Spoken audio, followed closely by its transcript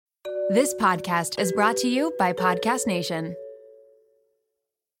This podcast is brought to you by Podcast Nation.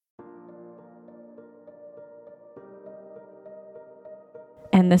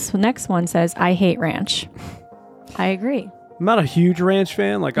 And this next one says, I hate ranch. I agree. I'm not a huge ranch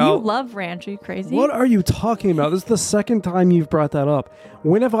fan. You love ranch. Are you crazy? What are you talking about? This is the second time you've brought that up.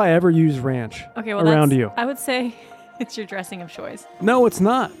 When have I ever used ranch around you? I would say it's your dressing of choice. No, it's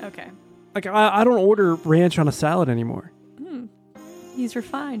not. Okay. I don't order ranch on a salad anymore. He's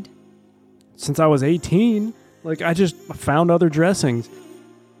refined. Since I was 18, I just found other dressings.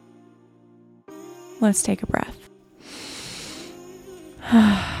 Let's take a breath.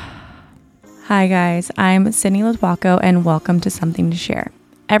 Hi guys, I'm Sydney Latwaco and welcome to Something to Share.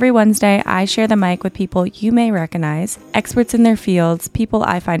 Every Wednesday, I share the mic with people you may recognize, experts in their fields, people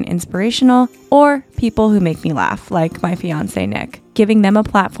I find inspirational, or people who make me laugh, like my fiance Nick, giving them a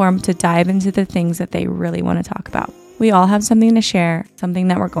platform to dive into the things that they really want to talk about. We all have something to share, something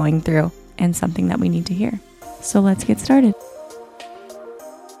that we're going through, and something that we need to hear. So let's get started.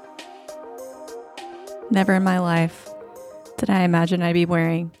 Never in my life did I imagine I'd be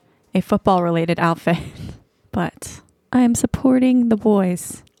wearing a football-related outfit, but I am supporting the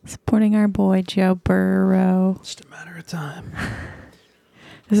boys, supporting our boy Joe Burrow. Just a matter of time.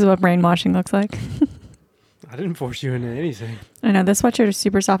 This is what brainwashing looks like. I didn't force you into anything. I know, this sweatshirt is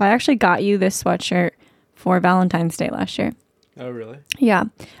super soft. I actually got you this sweatshirt for Valentine's Day last year. Oh, really? Yeah.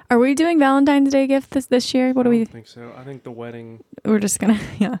 Are we doing Valentine's Day gifts this year? I don't think so. I think the wedding... We're just going to,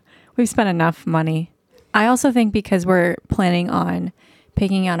 yeah. We've spent enough money. I also think because we're planning on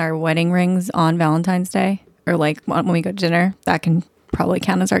picking out our wedding rings on Valentine's Day, or when we go to dinner, that can probably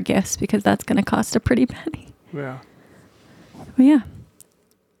count as our gifts because that's going to cost a pretty penny. Yeah. Well, yeah.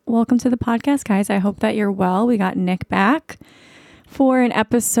 Welcome to the podcast, guys. I hope that you're well. We got Nick back for an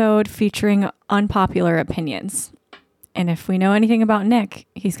episode featuring unpopular opinions. And if we know anything about Nick,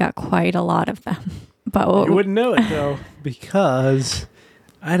 he's got quite a lot of them. But you wouldn't know it, though, because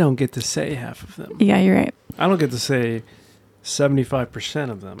I don't get to say half of them. Yeah, you're right. I don't get to say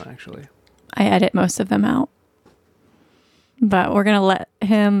 75% of them, actually. I edit most of them out. But we're going to let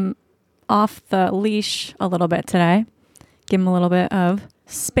him off the leash a little bit today. Give him a little bit of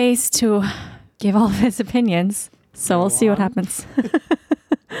space to give all of his opinions. So we'll see what happens.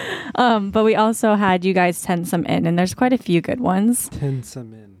 But we also had you guys send some in, and there's quite a few good ones. Send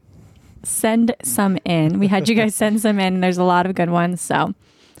some in. Send some in. We had you guys send some in, and there's a lot of good ones. So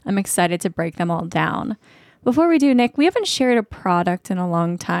I'm excited to break them all down. Before we do, Nick, we haven't shared a product in a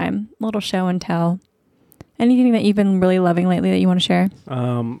long time. A little show and tell. Anything that you've been really loving lately that you want to share?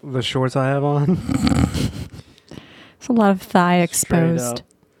 The shorts I have on. It's a lot of thigh exposed.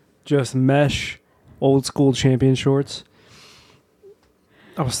 Just mesh, old school champion shorts.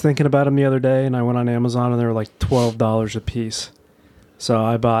 I was thinking about them the other day, and I went on Amazon, and they were like $12 a piece. So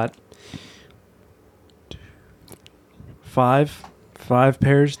I bought five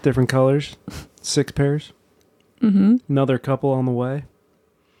pairs, different colors, 6 pairs. Mm-hmm. Another couple on the way.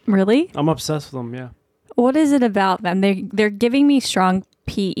 Really? I'm obsessed with them, yeah. What is it about them? They're giving me strong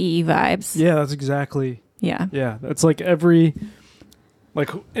PE vibes. Yeah, that's exactly. Yeah. Yeah, that's like in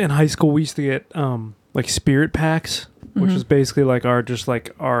high school we used to get spirit packs, which is basically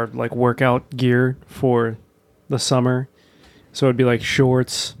our workout gear for the summer. So it'd be like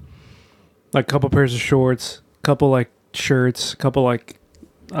shorts, like a couple pairs of shorts, couple shirts, couple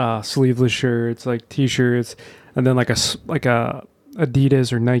sleeveless shirts, like t-shirts, and then like a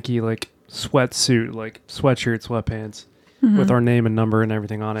Adidas or Nike sweatsuit, like sweatshirt, sweatpants with our name and number and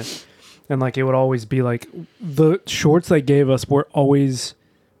everything on it. And it would always be the shorts they gave us were always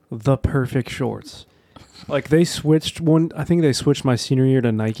the perfect shorts. They switched I think they switched my senior year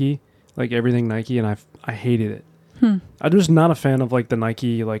to Nike, everything Nike, and I hated it. I'm just not a fan of the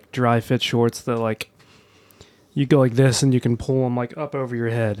Nike dry fit shorts that you go like this and you can pull them up over your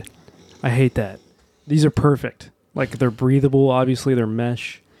head. I hate that. These are perfect. They're breathable. Obviously, they're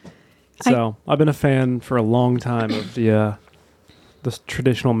mesh. So I've been a fan for a long time of the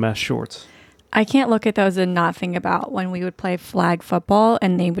traditional mesh shorts. I can't look at those and not think about when we would play flag football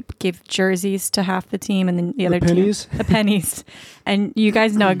and they would give jerseys to half the team and then the other pennies? team. The pennies. And you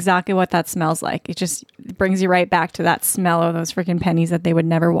guys know exactly what that smells like. It just brings you right back to that smell of those freaking pennies that they would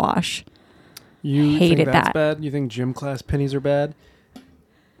never wash. You hated think that's that. bad? You think gym class pennies are bad?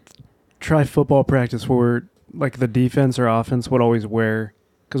 Try football practice where the defense or offense would always wear,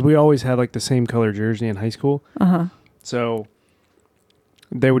 because we always had the same color jersey in high school. Uh-huh. So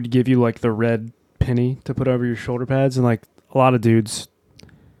they would give you the red penny to put over your shoulder pads, and a lot of dudes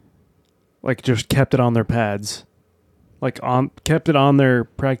just kept it on their pads kept it on their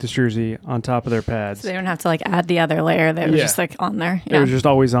practice jersey on top of their pads. So they don't have to like add the other layer. They were just like on there. It was just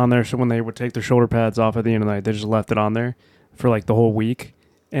always on there. So when they would take their shoulder pads off at the end of the night, they just left it on there for like the whole week,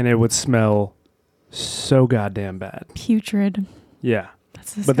 and it would smell so goddamn bad. Putrid. Yeah.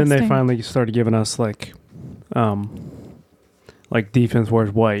 That's disgusting. But then they finally started giving us like defense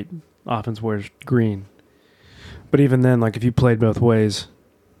wears white, offense wears green. But even then, like if you played both ways,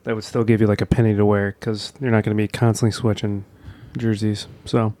 that would still give you like a penny to wear because you're not going to be constantly switching jerseys.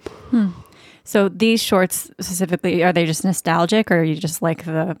 So, So these shorts specifically, are they just nostalgic, or you just like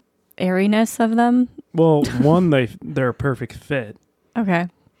the airiness of them? well, one, they're a perfect fit. Okay.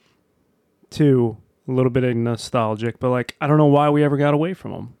 Two, a little bit of nostalgic, but like I don't know why we ever got away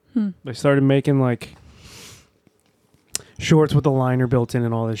from them. They started making like shorts with a liner built in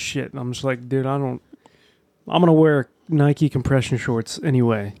and all this shit, and I'm just like, dude, I'm gonna wear Nike compression shorts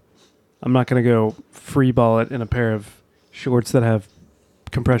anyway. I'm not gonna go free ball it in a pair of shorts that have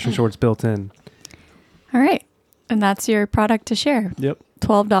compression shorts built in. All right. And that's your product to share. Yep.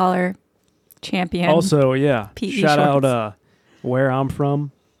 $12 Champion. Also, yeah. PE Shout shorts. out where I'm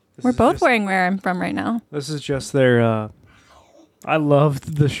from. We're both wearing where I'm from right now. This is just their. I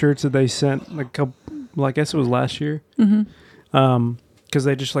loved the shirts that they sent like I guess it was last year. Mm-hmm. Because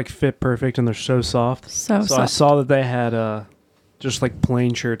they just like fit perfect and they're so soft. So soft. I saw that they had just like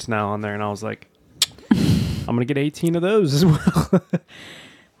plain shirts now on there, and I was like, I'm gonna get 18 of those as well.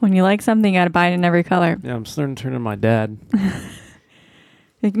 When you like something, you gotta buy it in every color. Yeah, I'm starting to turn into my dad.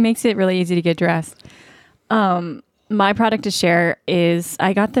 It makes it really easy to get dressed. My product to share is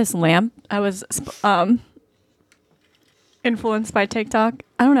I got this lamp. I was influenced by TikTok.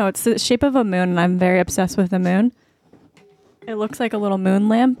 I don't know. It's the shape of a moon, and I'm very obsessed with the moon. It looks like a little moon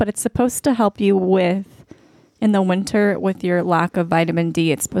lamp, but it's supposed to help you in the winter with your lack of vitamin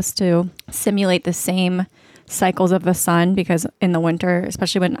D. It's supposed to simulate the same cycles of the sun, because in the winter,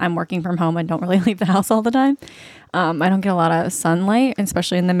 especially when I'm working from home and don't really leave the house all the time, I don't get a lot of sunlight,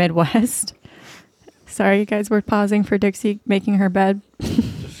 especially in the Midwest. Sorry, you guys, we're pausing for Dixie making her bed.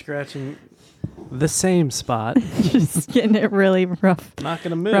 Just scratching the same spot. Just getting it really rough. Not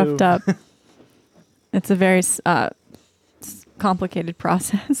gonna move. Roughed up. It's a very complicated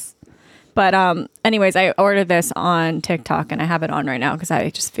process. But anyways, I ordered this on TikTok and I have it on right now because I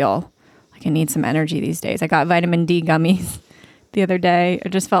just feel like I need some energy these days. I got vitamin D gummies the other day. I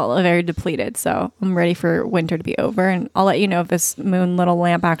just felt very depleted. So I'm ready for winter to be over. And I'll let you know if this moon little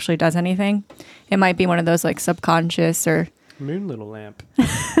lamp actually does anything. It might be one of those like subconscious or moon little lamp.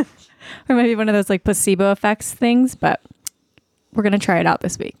 or maybe one of those like placebo effects things. But we're going to try it out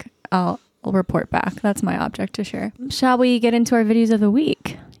this week. I'll report back. That's my object to share. Shall we get into our videos of the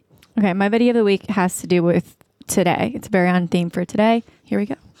week? Okay, my video of the week has to do with today. It's very on theme for today. Here we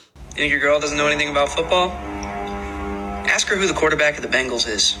go. You think your girl doesn't know anything about football? Ask her who the quarterback of the Bengals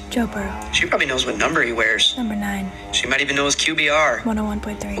is. Joe Burrow. She probably knows what number he wears. Number 9. She might even know his QBR.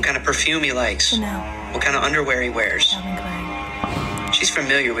 101.3. What kind of perfume he likes. Chanel. What kind of underwear he wears. Calvin Klein. She's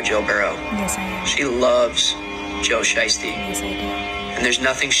familiar with Joe Burrow. Yes, I am. She loves Joe Shiesty. Yes, I do. And there's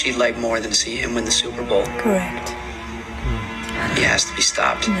nothing she'd like more than to see him win the Super Bowl. Correct. He has to be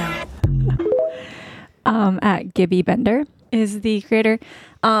stopped. No. At Gibby Bender is the creator.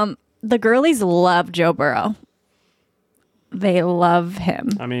 The girlies love Joe Burrow. They love him.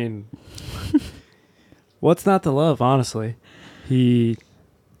 I mean, what's not to love, honestly? He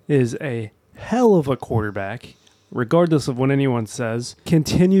is a hell of a quarterback, regardless of what anyone says.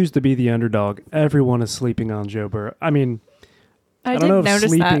 Continues to be the underdog. Everyone is sleeping on Joe Burrow. I mean, I don't know if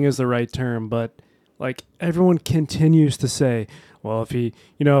sleeping is the right term, but like everyone continues to say, well, if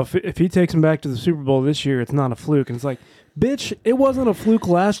he takes him back to the Super Bowl this year, it's not a fluke. And it's like, bitch, it wasn't a fluke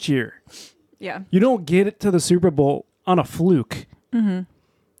last year. Yeah. You don't get it to the Super Bowl on a fluke. Mm-hmm.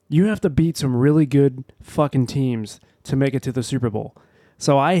 You have to beat some really good fucking teams to make it to the Super Bowl.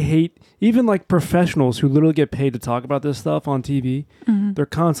 So I hate even like professionals who literally get paid to talk about this stuff on TV. Mm-hmm. They're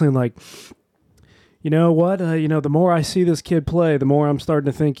constantly like, you know what? The more I see this kid play, the more I'm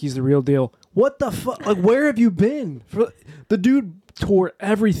starting to think he's the real deal. What the fuck? Like, where have you been? The dude tore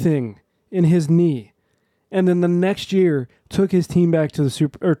everything in his knee, and then the next year took his team to the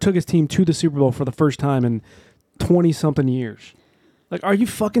Super Bowl for the first time in 20-something years. Like, are you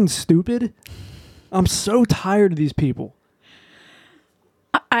fucking stupid? I'm so tired of these people.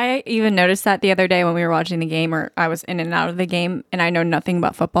 I even noticed that the other day when we were watching the game, or I was in and out of the game, and I know nothing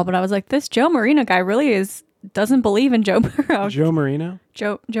about football, but I was like, this Joe Marino guy really doesn't believe in Joe Burrow. Joe Marino?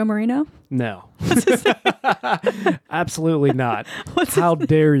 Joe Marino? No. Absolutely not. How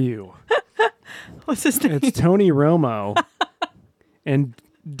dare you? What's his name? It's Tony Romo. And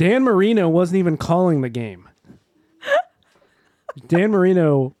Dan Marino wasn't even calling the game. Dan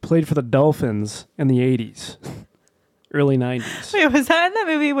Marino played for the Dolphins in the 80s, early 90s. Wait, was that in that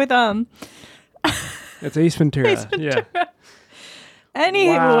movie with It's Ace Ventura. Ace Ventura. Yeah.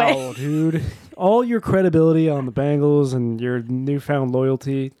 Anyway, Wow, dude. All your credibility on the Bengals and your newfound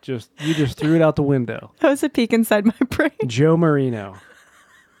loyalty, you just threw it out the window. that was a peek inside my brain. Joe Marino.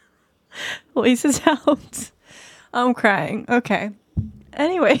 Lisa's out. I'm crying. Okay.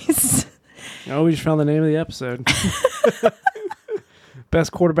 Anyways. Oh, we just found the name of the episode.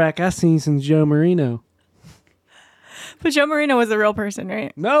 Best quarterback I've seen since Joe Marino. But Joe Marino was a real person,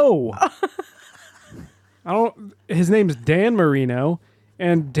 right? No. His name's Dan Marino,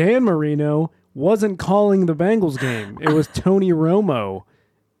 and Dan Marino wasn't calling the Bengals game. It was Tony Romo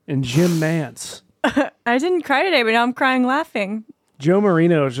and Jim Nantz. I didn't cry today, but now I'm crying laughing. Joe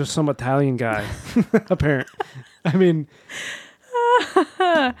Marino is just some Italian guy, apparently. I mean,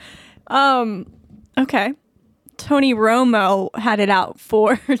 okay. Tony Romo had it out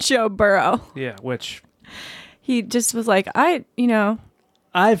for Joe Burrow. yeah, which He just was like, I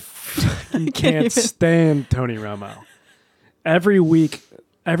can't even. stand Tony Romo. Every week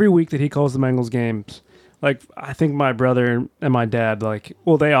that he calls the Bengals games, like, I think my brother and my dad, like,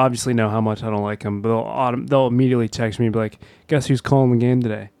 well, they obviously know how much I don't like him, but they'll immediately text me and be like, guess who's calling the game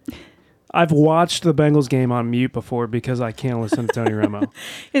today? I've watched the Bengals game on mute before because I can't listen to Tony Romo.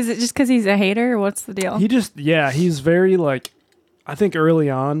 Is it just because he's a hater, or what's the deal? He's very, like, I think early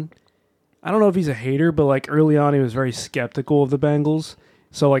on, I don't know if he's a hater, but, like, early on he was very skeptical of the Bengals.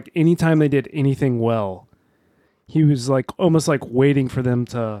 So, like, anytime they did anything well, he was, like, almost, like, waiting for them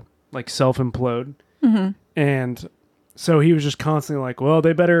to, like, self-implode. Mm-hmm. And so he was just constantly like, well,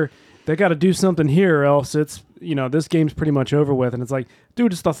 they got to do something here or else it's, this game's pretty much over with. And it's like,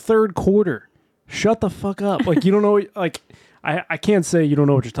 dude, it's the third quarter. Shut the fuck up. Like, you don't know, like, I can't say you don't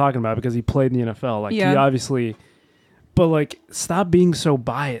know what you're talking about because he played in the NFL. Like, yeah. He obviously, but, like, stop being so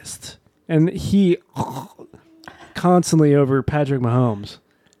biased. And he constantly over Patrick Mahomes.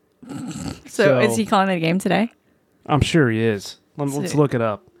 So is he calling it a game today? I'm sure he is. Let's look it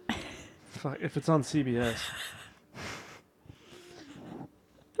up. If it's on CBS.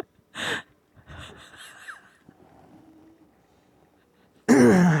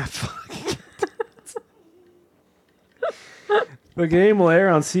 The game will air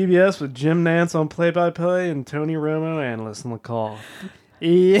on CBS with Jim Nantz on play-by-play and Tony Romo analyst on the call.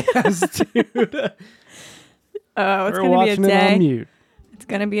 Yes, dude. Oh, it's We're going to be a watching it on day. mute. It's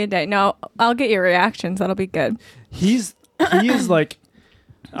going to be a day. No, I'll get your reactions. That'll be good. He is like,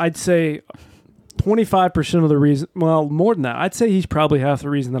 I'd say 25% of the reason, well, more than that. I'd say he's probably half the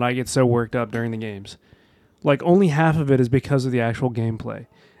reason that I get so worked up during the games. Like, only half of it is because of the actual gameplay.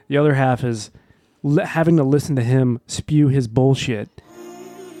 The other half is having to listen to him spew his bullshit.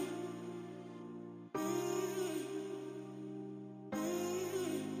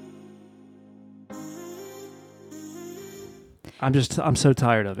 I'm so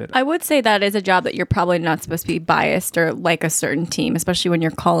tired of it. I would say that is a job that you're probably not supposed to be biased or like a certain team, especially when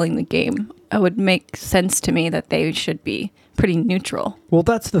you're calling the game. It would make sense to me that they should be pretty neutral. Well,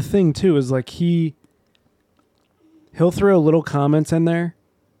 that's the thing too, is like he'll throw little comments in there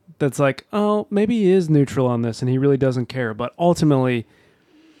that's like, oh, maybe he is neutral on this and he really doesn't care. But ultimately,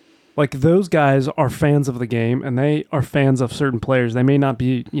 like, those guys are fans of the game and they are fans of certain players. They may not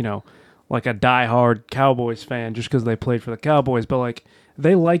be, like a diehard Cowboys fan just because they played for the Cowboys, but like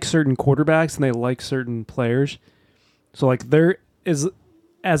they like certain quarterbacks and they like certain players. So like they're as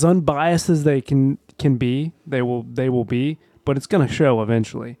unbiased as they can be, they will be, but it's gonna show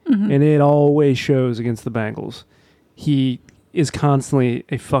eventually. Mm-hmm. And it always shows against the Bengals. He is constantly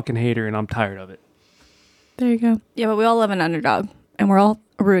a fucking hater and I'm tired of it. There you go. Yeah, but we all love an underdog and we're all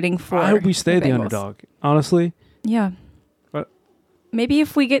rooting for I hope we stay the Bengals. underdog, honestly. Yeah. Maybe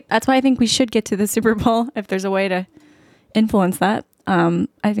if we that's why I think we should get to the Super Bowl if there's a way to influence that. I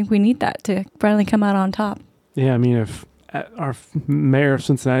think we need that to finally come out on top. Yeah, I mean, if our mayor of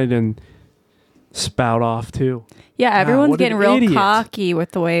Cincinnati didn't spout off too. Yeah, everyone's getting real idiot. cocky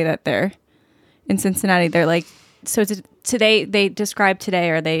with the way that they're in Cincinnati. They're like, so today they described today,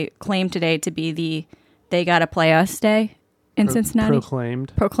 or they claimed today to be the "they gotta play us" day in Cincinnati.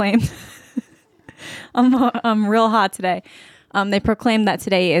 Proclaimed. I'm real hot today. They proclaimed that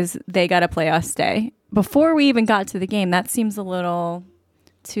today is "they gotta play us" day. Before we even got to the game, that seems a little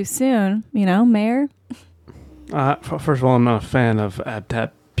too soon, Mayor? First of all, I'm not a fan of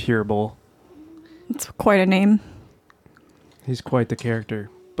Abtap Purebull. It's quite a name. He's quite the character.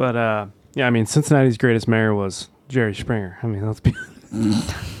 But, yeah, I mean, Cincinnati's greatest mayor was Jerry Springer. I mean, let's be...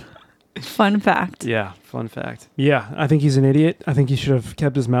 Fun fact. Yeah, fun fact. Yeah, I think he's an idiot. I think he should have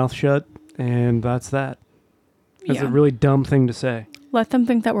kept his mouth shut, and that's that. It's a really dumb thing to say. Let them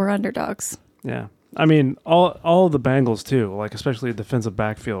think that we're underdogs. Yeah. I mean, all of the Bengals, too, like especially the defensive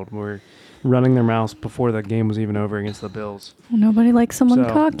backfield, were running their mouths before the game was even over against the Bills. Well, nobody likes someone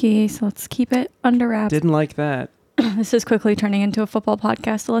cocky, so let's keep it under wraps. Didn't like that. This is quickly turning into a football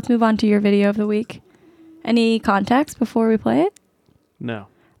podcast, so let's move on to your video of the week. Any context before we play it? No.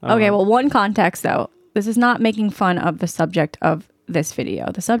 Okay, well, one context, though. This is not making fun of the subject of this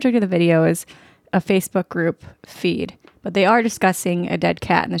video. The subject of the video is a Facebook group feed, but they are discussing a dead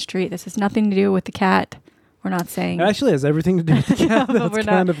cat in the street. This has nothing to do with the cat. We're not saying... It actually has everything to do with the cat. That's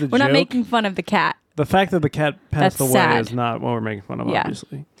kind of the joke. We're not making fun of the cat. The fact that the cat passed away sad. is not what we're making fun of,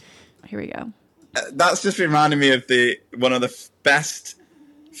 obviously. Here we go. That's just reminding me of one of the best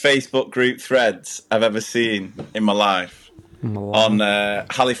Facebook group threads I've ever seen in my life. On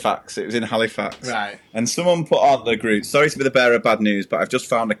Halifax. It was in Halifax. Right. And someone put on the group, sorry to be the bearer of bad news, but I've just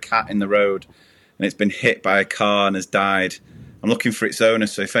found a cat in the road and it's been hit by a car and has died. I'm looking for its owner,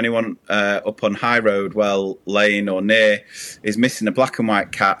 so if anyone up on High Road, Lane or near is missing a black and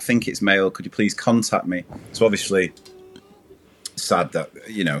white cat, think it's male, could you please contact me? So obviously, sad that,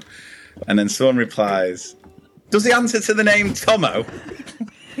 And then someone replies, does he answer to the name Tomo?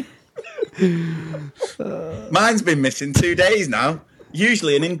 Mine's been missing 2 days now.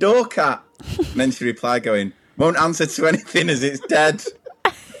 Usually an indoor cat. And then she replied going, won't answer to anything as it's dead.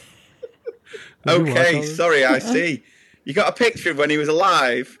 Okay, sorry, I see. You got a picture of when he was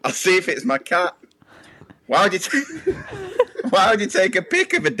alive? I'll see if it's my cat. Why would you take a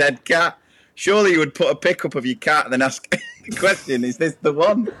pic of a dead cat? Surely you would put a pic up of your cat and then ask the question, is this the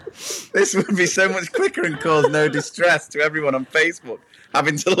one? This would be so much quicker and cause no distress to everyone on Facebook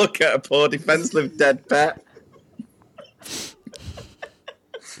having to look at a poor defenseless dead pet.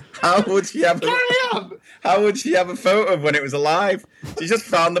 How would she have a photo of when it was alive? She just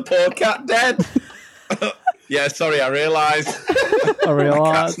found the poor cat dead. Yeah, sorry, I realised.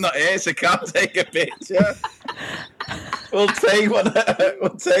 The cat's not here, so can't take a picture. We'll take one.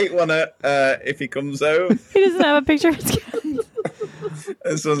 If he comes home. He doesn't have a picture of his cat.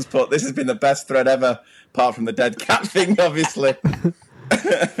 And someone's put, this has been the best thread ever, apart from the dead cat thing, obviously.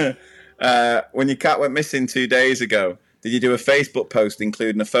 When your cat went missing 2 days ago, did you do a Facebook post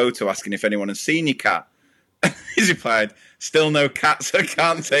including a photo asking if anyone has seen your cat? He's replied, still no cat, so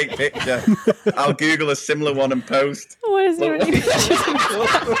can't take picture. I'll Google a similar one and post. What is it?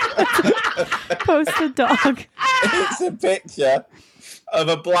 Post a dog. It's a picture of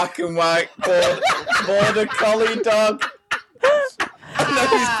a black and white border collie dog. And then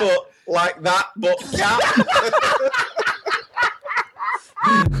he's put, like that, but cat.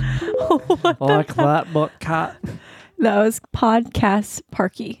 Like that, but cat. That was Podcast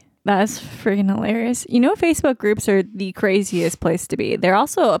Parky. That's freaking hilarious. Facebook groups are the craziest place to be. They're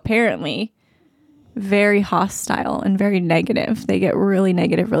also apparently very hostile and very negative. They get really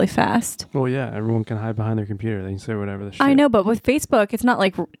negative really fast. Well, yeah, everyone can hide behind their computer. They can say whatever the shit. I know, but with Facebook, it's not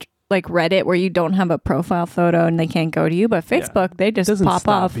like Reddit where you don't have a profile photo and they can't go to you. But Facebook, they just pop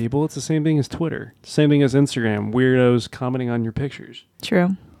off. People, it's the same thing as Twitter. Same thing as Instagram. Weirdos commenting on your pictures.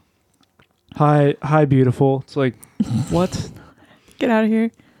 True. Hi, beautiful. It's like, what? Get out of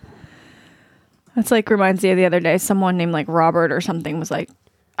here. That's reminds me of the other day, someone named Robert or something was like,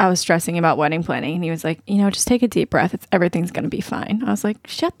 I was stressing about wedding planning and he was like, just take a deep breath. Everything's going to be fine. I was like,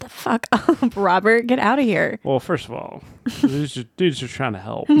 shut the fuck up, Robert. Get out of here. Well, first of all, dude's just trying to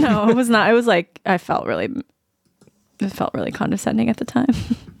help. No, it was not. It was it felt really condescending at the time.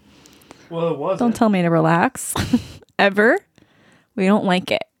 Well, it wasn't. Don't tell me to relax. Ever. We don't like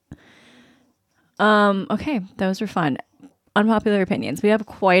it. Okay, those were fun. Unpopular opinions. We have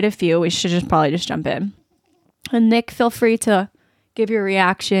quite a few. We should probably just jump in. And Nick, feel free to give your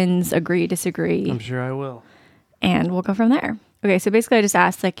reactions, agree, disagree. I'm sure I will. And we'll go from there. Okay, so basically I just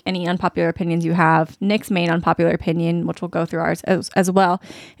asked any unpopular opinions you have. Nick's main unpopular opinion, which we'll go through ours as well,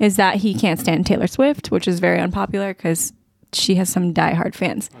 is that he can't stand Taylor Swift, which is very unpopular because she has some diehard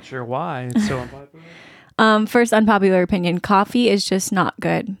fans. Not sure why it's so unpopular. First unpopular opinion, coffee is just not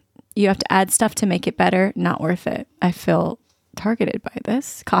good. You have to add stuff to make it better. Not worth it. I feel targeted by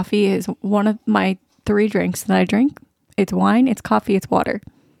this. Coffee is one of my 3 drinks that I drink. It's wine, it's coffee, it's water.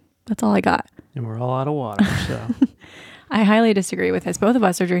 That's all I got. And we're all out of water, so. I highly disagree with this. Both of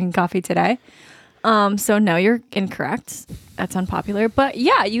us are drinking coffee today. So no, you're incorrect. That's unpopular. But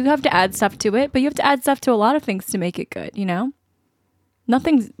yeah, you have to add stuff to it. But you have to add stuff to a lot of things to make it good,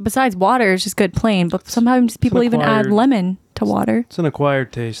 Nothing besides water is just good plain. But sometimes people even add lemon to water. It's an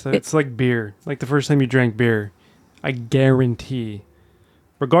acquired taste. It's like beer. Like the first time you drank beer, I guarantee,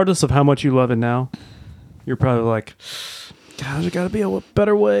 regardless of how much you love it now, you're probably like, God, there's got to be a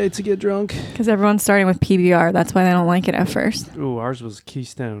better way to get drunk. Because everyone's starting with PBR. That's why they don't like it at first. Ooh, ours was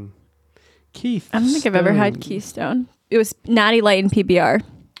Keystone. Keith. I don't think I've ever had Keystone. It was Natty Light and PBR.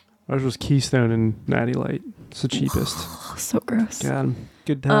 Ours was Keystone and Natty Light. It's the cheapest. So gross. God,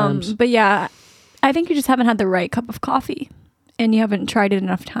 good times. But yeah, I think you just haven't had the right cup of coffee and you haven't tried it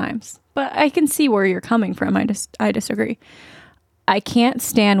enough times. But I can see where you're coming from. I disagree. I can't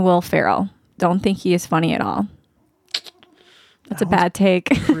stand Will Ferrell. Don't think he is funny at all. That's a bad take.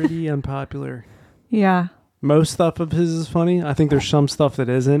 Pretty unpopular. Yeah. Most stuff of his is funny. I think there's some stuff that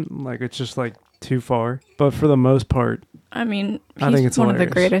isn't. Like, it's just like too far. But for the most part, I mean, I think he's it's one of the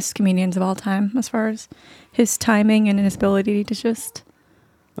hilarious. greatest comedians of all time as far as his timing and his ability to just...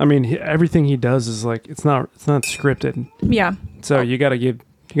 I mean, everything he does is like, it's not scripted. Yeah. So you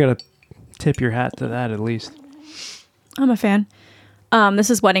gotta tip your hat to that at least. I'm a fan. This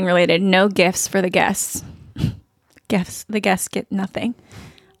is wedding related. No gifts for the guests. The guests get nothing.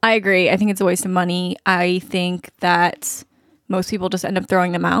 I agree. I think it's a waste of money. I think that most people just end up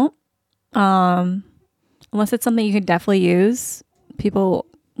throwing them out. Unless it's something you could definitely use, people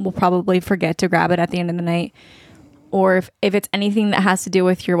will probably forget to grab it at the end of the night. Or if it's anything that has to do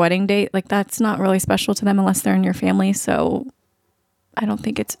with your wedding date, like that's not really special to them unless they're in your family. So I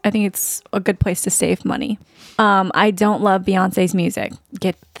think it's a good place to save money. I don't love Beyonce's music.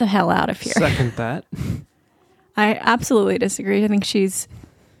 Get the hell out of here. Second that. I absolutely disagree. I think she's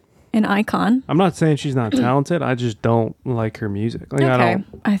an icon. I'm not saying she's not talented. I just don't like her music. Like, Okay.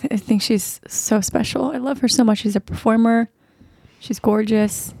 I think she's so special. I love her so much. She's a performer. She's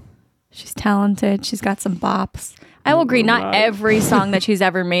gorgeous. She's talented. She's got some bops. I will agree. Not every song that she's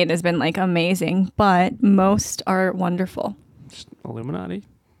ever made has been like amazing, but most are wonderful. Illuminati.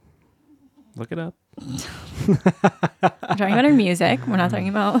 Look it up. We're talking about her music. We're not talking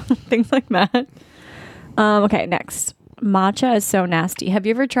about things like that. Okay, next. Matcha is so nasty. Have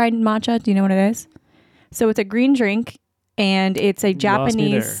you ever tried matcha? Do you know what it is? So it's a green drink, and it's a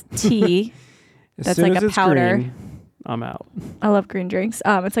Japanese tea that's like a powder. Green, I'm out. I love green drinks.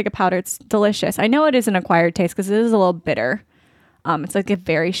 It's like a powder. It's delicious. I know it is an acquired taste because it is a little bitter. It's like a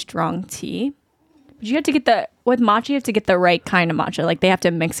very strong tea. But you have to get with matcha, you have to get the right kind of matcha. Like they have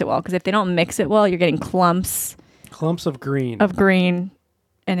to mix it well, because if they don't mix it well, you're getting clumps of green.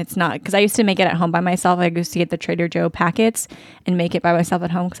 And it's not, because I used to make it at home by myself. I used to get the Trader Joe packets and make it by myself at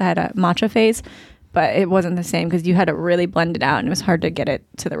home because I had a matcha phase, but it wasn't the same because you had to really blend it out and it was hard to get it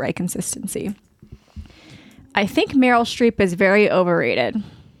to the right consistency. I think Meryl Streep is very overrated.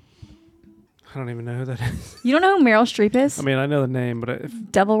 I don't even know who that is. You don't know who Meryl Streep is? I mean, I know the name, but if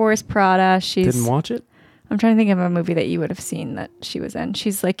Devil Wears Prada. didn't watch it. I'm trying to think of a movie that you would have seen that she was in.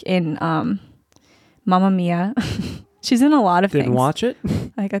 She's like in Mamma Mia. She's in a lot of things. Didn't watch it?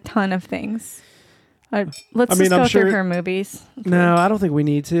 Like a ton of things. Let's just I'm go sure through her movies. No, I don't think we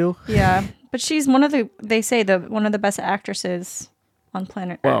need to. Yeah, but she's one of the best actresses on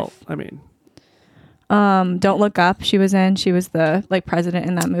planet Well, Earth. I mean, Don't Look Up. She was the like president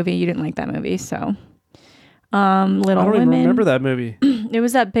in that movie. You didn't like that movie, so. Little I don't Women. even remember that movie. It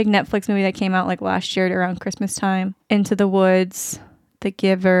was that big Netflix movie that came out like last year around Christmas time. Into the Woods, The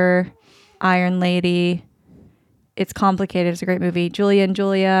Giver, Iron Lady. It's complicated. It's a great movie. Julia and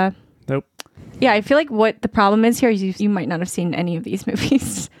Julia. Nope. Yeah, I feel like what the problem is here is you might not have seen any of these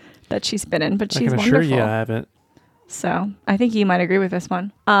movies that she's been in, but she's I can wonderful. assure you I haven't. So I think you might agree with this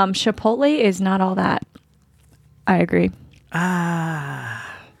one. Chipotle is not all that. I agree.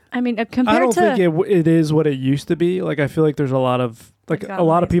 I mean, compared to... I don't think it is what it used to be. Like, I feel like there's a lot of... Like, a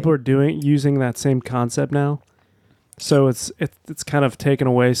lot of people are using that same concept now. So it's kind of taken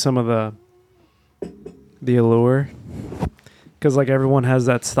away some of the allure. Because, like, everyone has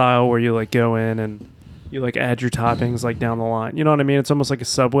that style where you, like, go in and you, like, add your toppings, like, down the line. You know what I mean? It's almost like a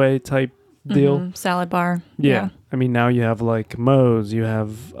Subway type deal. Mm-hmm. Salad bar. Yeah. I mean, now you have, like, Moe's. You have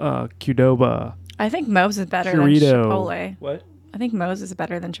Qdoba. I think Moe's is better Churrito. than Chipotle. What? I think Moe's is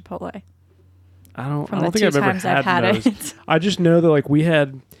better than Chipotle. I don't From think the I've two ever times I've had Moe's. it. I just know that like we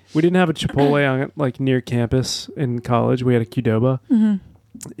didn't have a Chipotle on like near campus in college. We had a Qdoba. Mm-hmm.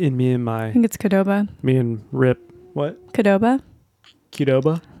 In I think it's Qdoba. me and Rip. What? Qdoba?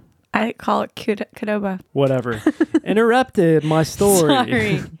 Qdoba? I call it Qdoba. Whatever. Interrupted my story.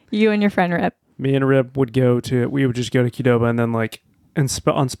 Sorry. You and your friend Rip. Me and Rip would just go to Qdoba, and then like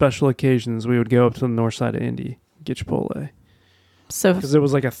on special occasions we would go up to the north side of Indy, get Chipotle. So Because it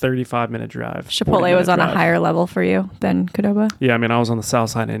was like a 35-minute drive. Chipotle was on a higher level for you than Qdoba? Yeah, I mean, I was on the south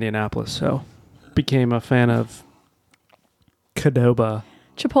side of Indianapolis, so became a fan of Qdoba.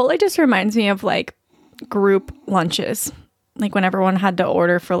 Chipotle just reminds me of like group lunches. like when everyone had to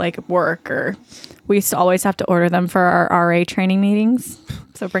order for like work, or we used to always have to order them for our RA training meetings.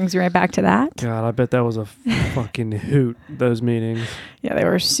 So it brings me right back to that. God, I bet that was a fucking hoot, those meetings. Yeah, they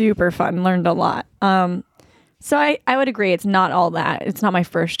were super fun. Learned a lot. So I would agree. It's not all that. It's not my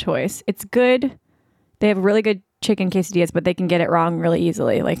first choice. It's good. They have really good chicken quesadillas, but they can get it wrong really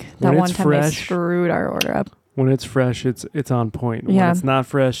easily. Like that one time they screwed our order up. When it's fresh, it's on point. When Yeah. it's not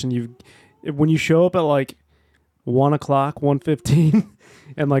fresh and when you show up at like 1 o'clock, 1:15,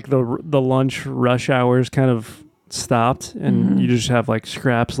 and like the lunch rush hours kind of stopped and you just have like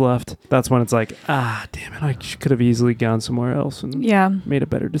scraps left, that's when it's like, damn it, I could have easily gone somewhere else and made a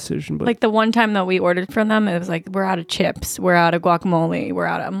better decision. But like the one time that we ordered from them, it was like, we're out of chips, we're out of guacamole,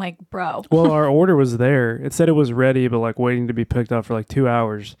 I'm like, bro. Well, our order was there. It said it was ready, but like waiting to be picked up for like 2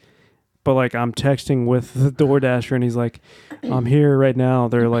 hours. But like I'm texting with the DoorDasher and he's like, I'm here right now.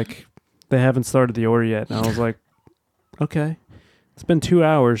 They're like, they haven't started the order yet. And I was like, okay. It's been 2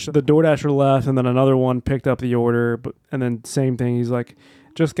 hours. The DoorDasher left, and then another one picked up the order, and then same thing. He's like,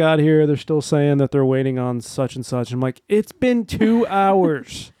 just got here. They're still saying that they're waiting on such and such. I'm like, it's been 2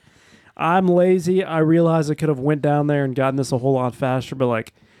 hours. I'm lazy. I realize I could have went down there and gotten this a whole lot faster, but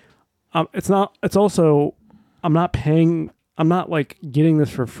like, it's also, I'm not like getting this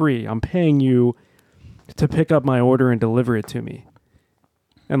for free. I'm paying you to pick up my order and deliver it to me.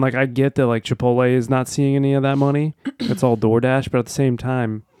 And like I get that like Chipotle is not seeing any of that money. It's all DoorDash, but at the same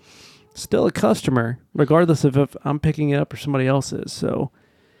time, still a customer, regardless of if I'm picking it up or somebody else is. So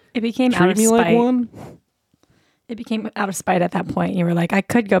it became out of spite. Like one. It became out of spite at that point. You were like, I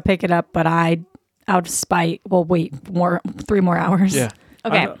could go pick it up, but out of spite will wait 3 more hours. Yeah.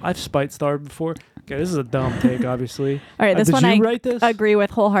 Okay. I've spite starved before. Okay, this is a dumb take, obviously. All right, this did one you I write this? agree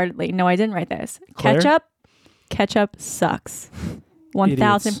with wholeheartedly. No, I didn't write this. Claire? Ketchup sucks.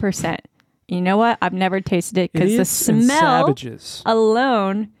 1,000%. You know what? I've never tasted it because the smell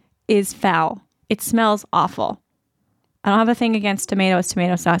alone is foul. It smells awful. I don't have a thing against tomatoes,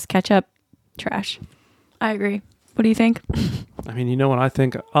 tomato sauce, ketchup, trash. I agree. What do you think? I mean, you know what I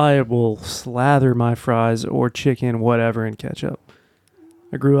think? I will slather my fries or chicken, whatever, in ketchup.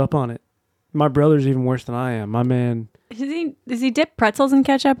 I grew up on it. My brother's even worse than I am. My man. Does he dip pretzels in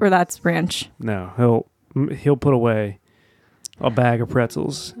ketchup or that's ranch? No, he'll put away a bag of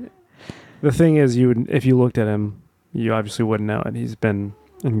pretzels. The thing is, if you looked at him, you obviously wouldn't know it. He's been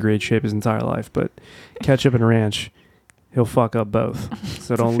in great shape his entire life, but ketchup and ranch, he'll fuck up both.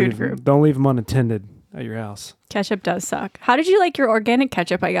 So don't leave them unattended at your house. Ketchup does suck. How did you like your organic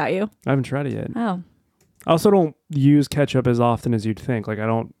ketchup I got you? I haven't tried it yet. Oh. I also don't use ketchup as often as you'd think. Like I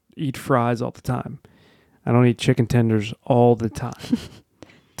don't eat fries all the time. I don't eat chicken tenders all the time.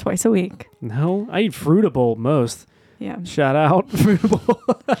 Twice a week. No, I eat Fruitable most. Yeah. Shout out,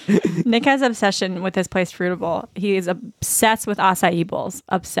 Fruitable. Nick has obsession with his place, Fruitable. He is obsessed with acai bowls.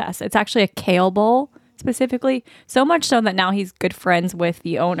 Obsessed. It's actually a kale bowl specifically. So much so that now he's good friends with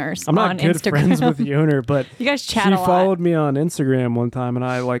the owners on Instagram. I'm not good friends with the owner, but you guys chat a lot. She followed me on Instagram one time, and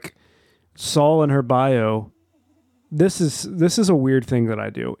I like saw in her bio. This is a weird thing that I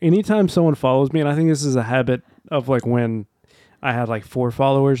do. Anytime someone follows me, and I think this is a habit of like when I had like 4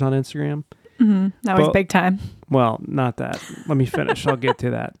 followers on Instagram. Mm-hmm. That was big time. Well, not that. Let me finish. I'll get to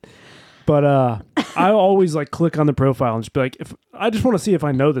that. But I always like click on the profile and just be like, if I just want to see if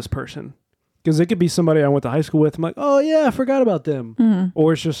I know this person, because it could be somebody I went to high school with. I'm like, oh yeah, I forgot about them,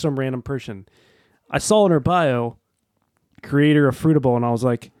 or it's just some random person. I saw in her bio, creator of Fruitable, and I was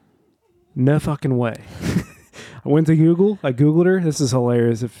like, no fucking way. I went to Google. I Googled her. This is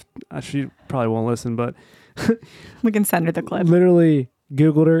hilarious. If she probably won't listen, but we can send her the clip. Literally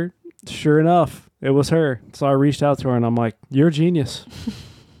Googled her. Sure enough, it was her. So I reached out to her and I'm like, you're a genius.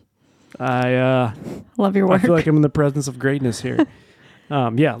 I love your work. I feel like I'm in the presence of greatness here.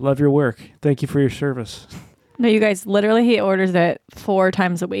 Yeah, love your work. Thank you for your service. No, you guys, literally he orders it 4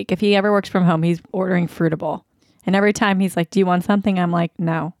 times a week. If he ever works from home, he's ordering Fruitable. And every time he's like, do you want something? I'm like,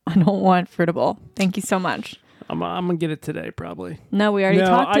 no, I don't want Fruitable. Thank you so much. I'm going to get it today, probably. No, we already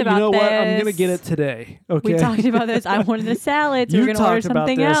talked about this. You know what? I'm going to get it today. Okay. We talked about this. I wanted a salad. So we're going to order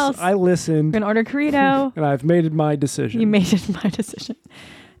something else. I listened. We're going to order Corito. And I've made my decision. You made it my decision.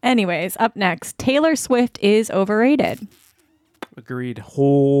 Anyways, up next, Taylor Swift is overrated. Agreed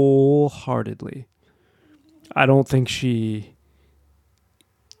wholeheartedly. I don't think she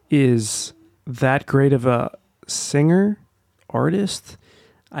is that great of a singer, artist.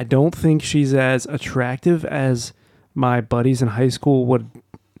 I don't think she's as attractive as my buddies in high school would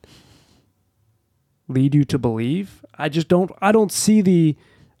lead you to believe. I don't see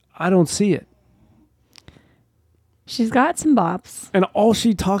it. She's got some bops. And all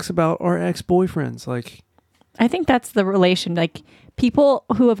she talks about are ex-boyfriends. Like, I think that's the relation. Like people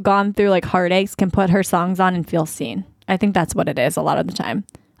who have gone through like heartaches can put her songs on and feel seen. I think that's what it is a lot of the time.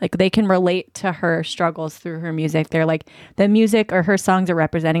 Like they can relate to her struggles through her music. They're like the music or her songs are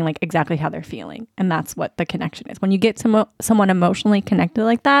representing like exactly how they're feeling. And that's what the connection is. When you get someone emotionally connected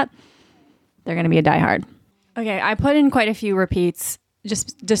like that, they're going to be a diehard. Okay, I put in quite a few repeats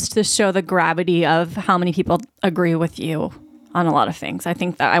just to show the gravity of how many people agree with you on a lot of things. I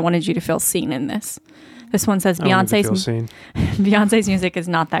think that I wanted you to feel seen in this. This one says Beyonce's music is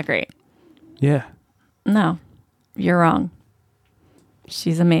not that great. Yeah. No, you're wrong.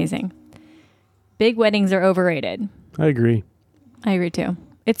 She's amazing. Big weddings are overrated. I agree. I agree too.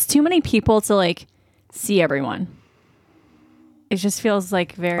 It's too many people to like see everyone. It just feels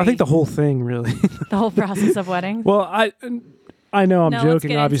like I think the whole thing really. The whole process of weddings. Well, I know I'm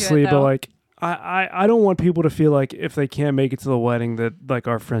joking obviously, but like I don't want people to feel like if they can't make it to the wedding that like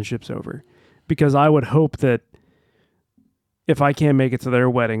our friendship's over. Because I would hope that if I can't make it to their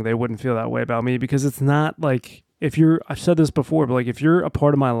wedding, they wouldn't feel that way about me, because it's not like I've said this before, but like if you're a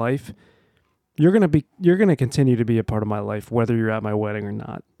part of my life, you're going to continue to be a part of my life, whether you're at my wedding or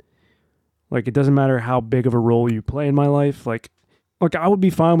not. Like, it doesn't matter how big of a role you play in my life. Like I would be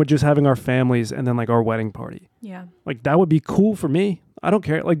fine with just having our families and then like our wedding party. Yeah. Like that would be cool for me. I don't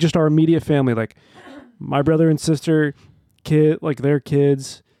care. Like just our immediate family, like my brother and sister, like their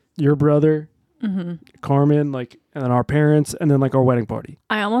kids, your brother, Carmen, like, and then our parents, and then like our wedding party.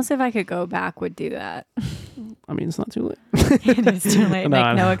 I almost, if I could go back, would do that. I mean, it's not too late. It is too late.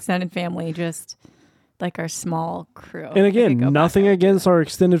 No extended family, just like our small crew. And again, nothing against our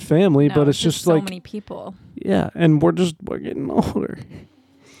extended family, but it's just so like many people. Yeah, and we're getting older.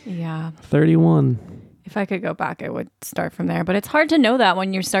 Yeah. 31. If I could go back, I would start from there. But it's hard to know that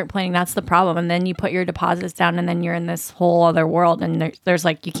when you start planning. That's the problem. And then you put your deposits down, and then you're in this whole other world, and there's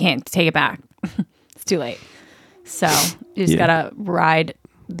like, you can't take it back. It's too late. So you just gotta ride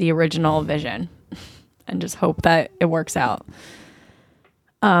the original vision and just hope that it works out.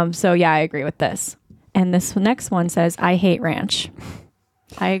 So yeah, I agree with this. And this next one says, I hate ranch.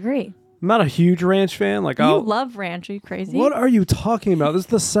 I agree. I'm not a huge ranch fan. Like, you love ranch. Are you crazy? What are you talking about? This is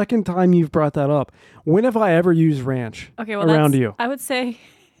the second time you've brought that up. When have I ever used ranch around you? I would say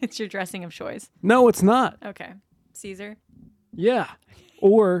it's your dressing of choice. No, it's not. Okay. Caesar? Yeah.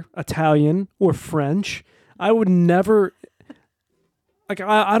 Or Italian or French. I would never... Like,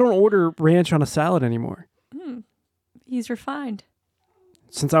 I don't order ranch on a salad anymore. He's refined.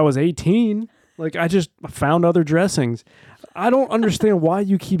 Since I was 18, like, I just found other dressings. I don't understand why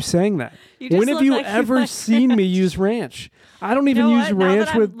you keep saying that. When have you ever seen me use ranch? I don't even use ranch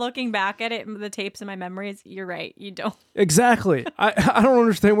now that I'm looking back at it, the tapes in my memories, you're right. You don't. Exactly. I don't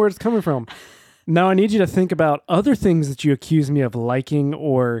understand where it's coming from. Now I need you to think about other things that you accuse me of liking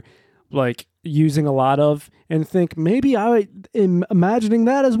or like using a lot of, and think maybe I am imagining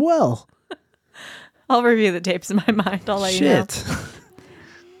that as well. I'll review the tapes in my mind. I'll let you know.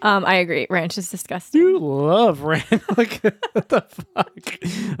 I agree. Ranch is disgusting. You love ranch. Like, what the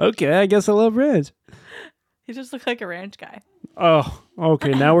fuck? Okay, I guess I love ranch. You just look like a ranch guy. Oh,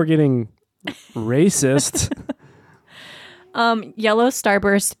 okay. Now we're getting racist. Yellow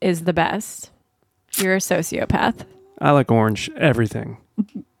Starburst is the best. You're a sociopath. I like orange everything.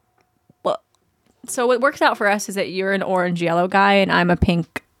 Well, so what works out for us is that you're an orange yellow guy and I'm a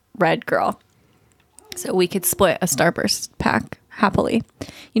pink red girl. So we could split a Starburst pack happily.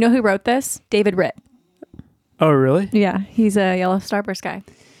 You know who wrote this? David Ritt. Oh, really? Yeah, he's a yellow Starburst guy.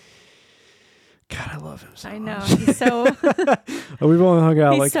 God, I love him so I know. much. He's so... We've only hung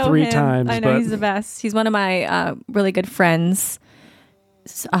out like 3 times. I know, he's the best. He's one of my really good friends.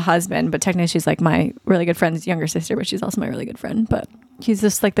 A husband, but technically she's like my really good friend's younger sister, but she's also my really good friend. But he's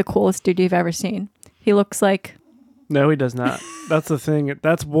just like the coolest dude you've ever seen. He looks like... No, he does not. That's the thing.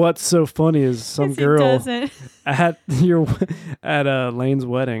 That's what's so funny is some girl at Lane's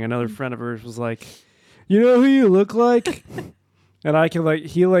wedding, another friend of hers was like, "You know who you look like?" And I can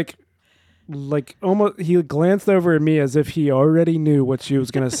he glanced over at me as if he already knew what she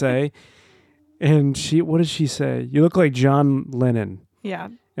was gonna say. And what did she say? "You look like John Lennon." Yeah.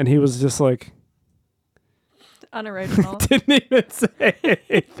 And he was just like, unoriginal. Didn't even say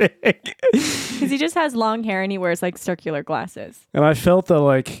anything. Because he just has long hair and he wears like circular glasses. And I felt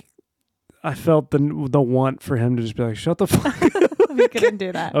the want for him to just be like, shut the fuck up. We couldn't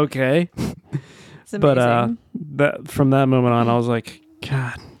do that. Okay. It's amazing. But that from that moment on, I was like,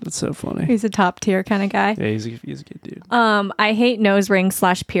 God, that's so funny. He's a top tier kind of guy. Yeah, he's a good dude. I hate nose rings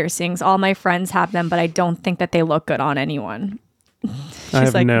 / piercings. All my friends have them, but I don't think that they look good on anyone.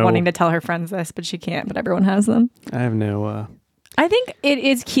 She's like wanting to tell her friends this, but she can't. But everyone has them. I have no. I think it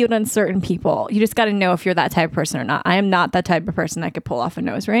is cute on certain people. You just got to know if you're that type of person or not. I am not that type of person that could pull off a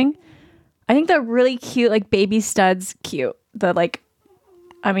nose ring. I think they're really cute, like baby studs cute. The like,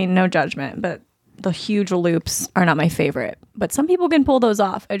 I mean, no judgment, but the huge loops are not my favorite. But some people can pull those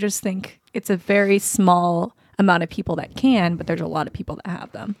off. I just think it's a very small amount of people that can, but there's a lot of people that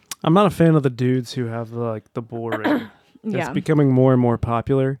have them. I'm not a fan of the dudes who have like the bull ring. Yeah. It's becoming more and more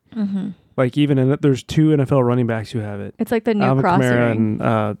popular. Mm-hmm. Like even in it, there's 2 NFL running backs who have it. It's like the new Alvin cross Kamara ring.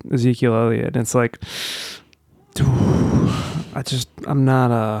 and Ezekiel Elliott. And it's like, I'm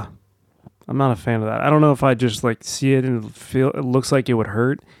not a fan of that. I don't know if I just like see it and feel it looks like it would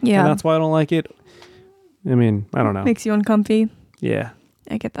hurt. Yeah. And that's why I don't like it. I mean, I don't know. Makes you uncomfy. Yeah.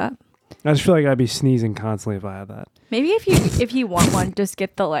 I get that. I just feel like I'd be sneezing constantly if I had that. Maybe if you want one, just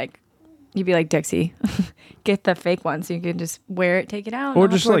get the like, you'd be like Dixie, get the fake one so you can just wear it, take it out, Or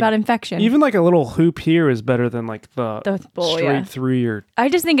not just worry like about infection. Even like a little hoop here is better than like the bull, straight yeah. through your. I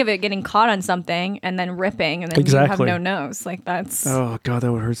just think of it getting caught on something and then ripping, and then Exactly. you have no nose. Like that's Oh god,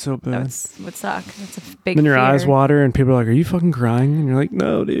 that would hurt so bad. that would suck. That's a big. Then your fear. eyes water and people are like, "Are you fucking crying?" And you're like,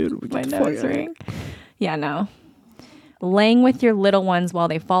 "No, dude, My get the fuck nose out of here." ring. Yeah, no. Laying with your little ones while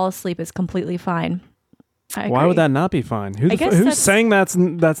they fall asleep is completely fine. I Why agree. would that not be fine? I guess Who's that's- saying that's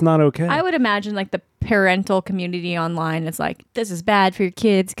not okay? I would imagine like the parental community online is like, this is bad for your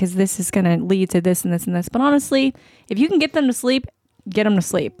kids because this is going to lead to this and this and this. But honestly, if you can get them to sleep, get them to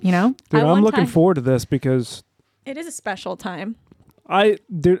sleep, you know? Dude, I'm one looking time- forward to this because It is a special time. I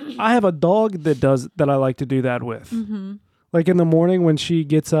have a dog that I like to do that with. Mm-hmm. Like in the morning when she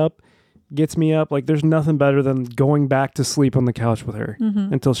gets me up, like there's nothing better than going back to sleep on the couch with her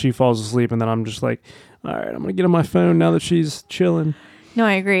Mm-hmm. until she falls asleep, and then I'm just like, all right, I'm gonna get on my phone now that she's chilling. No,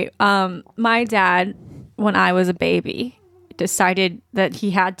 I agree. My dad, when I was a baby, decided that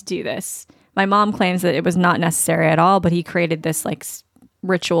he had to do this. My mom claims that it was not necessary at all, but he created this like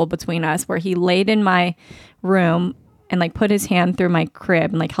ritual between us where he laid in my room and like put his hand through my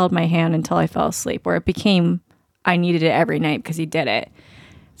crib and like held my hand until I fell asleep, where it became I needed it every night because he did it.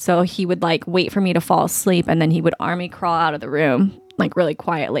 So he would like wait for me to fall asleep, and then he would army crawl out of the room like really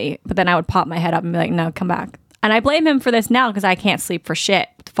quietly. But then I would pop my head up and be like, no, come back. And I blame him for this now because I can't sleep for shit.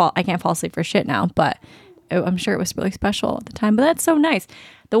 I can't fall asleep for shit now, but I'm sure it was really special at the time. But that's so nice.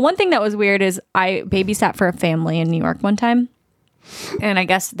 The one thing that was weird is I babysat for a family in New York one time. And I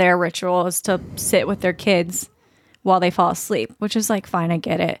guess their ritual is to sit with their kids while they fall asleep, which is like, fine, I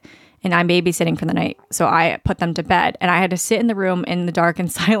get it. And I'm babysitting for the night. So I put them to bed, and I had to sit in the room in the dark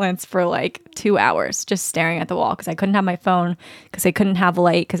and silence for like 2 hours, just staring at the wall because I couldn't have my phone, because I couldn't have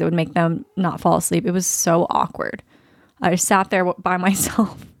light because it would make them not fall asleep. It was so awkward. I just sat there by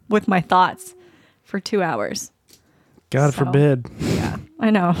myself with my thoughts for 2 hours. God So, forbid. Yeah, I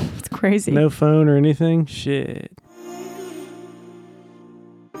know. It's crazy. No phone or anything. Shit.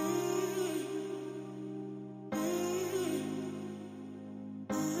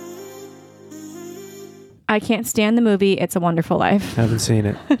 I can't stand the movie It's a Wonderful Life. Haven't seen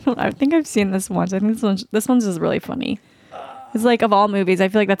it. I think I've seen this once. I think this one's just really funny. It's like, of all movies, I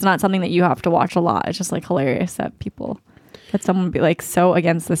feel like that's not something that you have to watch a lot. It's just like hilarious that someone would be like so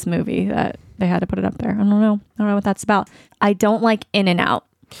against this movie that they had to put it up there. I don't know what that's about. I don't like In-N-Out.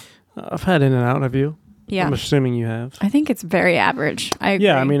 I've had In-N-Out. Have you? Yeah. I'm assuming you have. I think it's very average. I agree.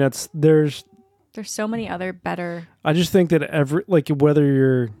 Yeah, I mean, there's so many other better. I just think that whether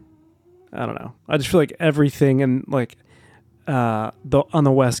you're, I don't know. I just feel like everything and like on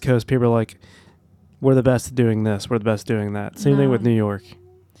the West Coast, people are like, we're the best at doing this. We're the best at doing that. Same thing with New York.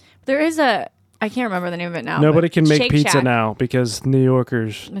 There is I can't remember the name of it now. Nobody but can make Shake pizza Shack. now because New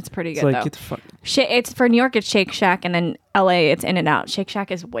Yorkers. It's pretty It's good like, though. get the fuck. It's for New York, it's Shake Shack, and then LA, it's In-N-Out. Shake Shack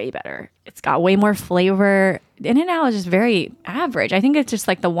is way better. It's got way more flavor. In-N-Out is just very average. I think it's just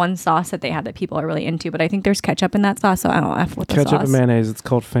like the one sauce that they have that people are really into, but I think there's ketchup in that sauce, so I don't F with the Ketchup sauce. and mayonnaise. It's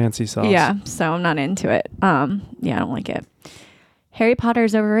called fancy sauce. Yeah, so I'm not into it. Yeah, I don't like it. Harry Potter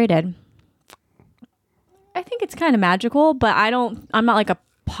is overrated. I think it's kind of magical, but I'm not like a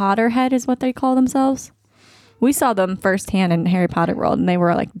Potterhead is what they call themselves. We saw them firsthand in Harry Potter World, and they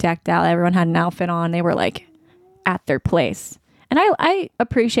were like decked out. Everyone had an outfit on. They were like at their place. And I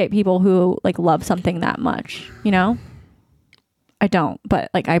appreciate people who like love something that much, you know? I don't, but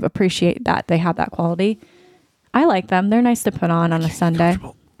like I appreciate that they have that quality. I like them. They're nice to put on a Sunday.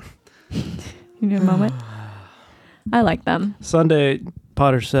 You need a moment? I like them. Sunday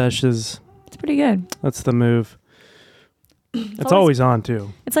Potter Sesh It's pretty good. that's the move. It's always on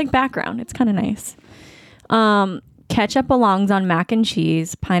too. It's like background. It's kind of nice. Ketchup belongs on mac and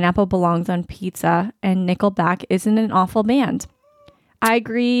cheese. Pineapple belongs on pizza. And Nickelback isn't an awful band. I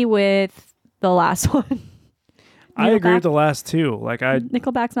agree with the last one. I agree with the last two. Like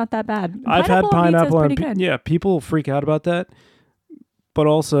Nickelback's not that bad. I've had pineapple on on good. yeah, people freak out about that. But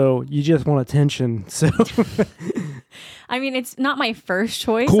also, you just want attention. So I mean, it's not my first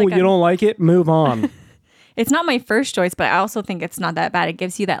choice. cool, like, you don't like it? Move on. It's not my first choice, but I also think it's not that bad. It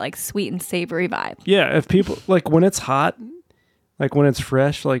gives you that like sweet and savory vibe. Yeah, if people like when it's hot, like when it's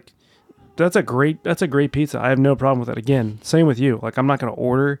fresh, like that's a great pizza. I have no problem with it. Again, same with you. Like I'm not going to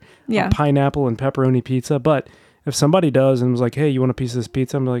order a pineapple and pepperoni pizza, but if somebody does and was like, "Hey, you want a piece of this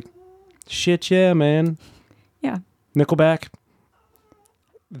pizza?" I'm like, "Shit, yeah, man." Yeah. Nickelback,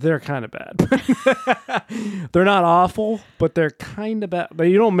 they're kind of bad. They're not awful, but they're kind of bad. But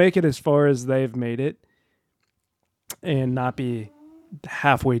you don't make it as far as they've made it and not be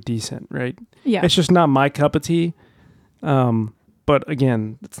halfway decent, right? Yeah. It's just not my cup of tea. But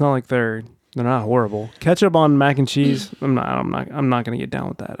again, it's not like they're not horrible. Ketchup on mac and cheese, I'm not going to get down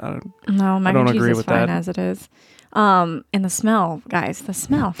with that. Mac and cheese is fine as it is. And the smell, guys, the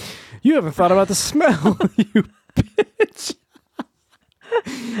smell. You haven't thought about the smell, you bitch.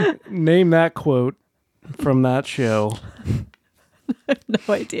 Name that quote from that show.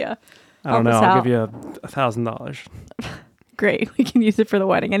 No idea. I don't know. I'll give you $1,000. Great. We can use it for the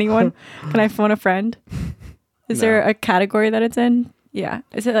wedding. Anyone? Can I phone a friend? Is there a category that it's in? Yeah.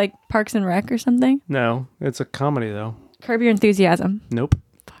 Is it like Parks and Rec or something? No, it's a comedy though. Curb Your Enthusiasm. Nope.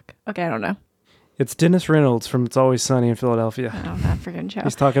 Fuck. Okay, I don't know. It's Dennis Reynolds from It's Always Sunny in Philadelphia. Oh, that freaking show.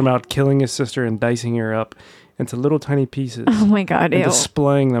 He's talking about killing his sister and dicing her up into little tiny pieces. Oh my God. And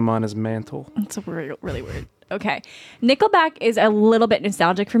displaying them on his mantle. It's really weird. Okay. Nickelback is a little bit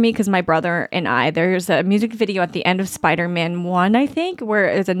nostalgic for me because my brother and there's a music video at the end of Spider-Man 1, I think, where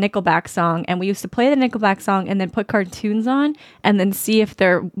it's a Nickelback song. And we used to play the Nickelback song and then put cartoons on and then see if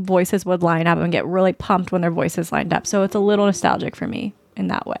their voices would line up and get really pumped when their voices lined up. So it's a little nostalgic for me in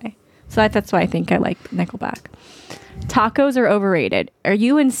that way. So that's why I think I like Nickelback. Tacos are overrated. Are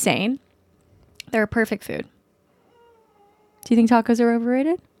you insane? They're a perfect food. Do you think tacos are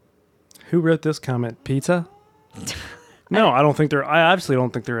overrated? Who wrote this comment? Pizza? No, I obviously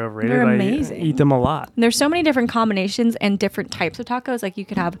don't think they're overrated. They're amazing. I eat them a lot. There's so many different combinations and different types of tacos. Like you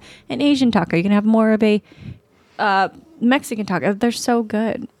could have an Asian taco. You can have more of a Mexican taco. They're so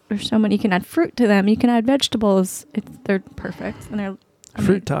good. There's so many. You can add fruit to them. You can add vegetables. They're perfect. And they're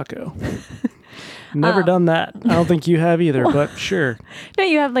fruit taco. Never done that. I don't think you have either, but sure. No,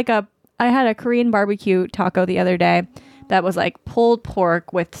 you have I had a Korean barbecue taco the other day that was like pulled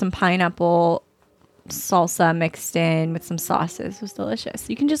pork with some pineapple salsa mixed in with some sauces. It was delicious.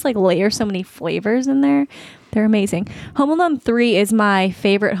 You can just layer so many flavors in there. They're amazing. Home Alone 3 is my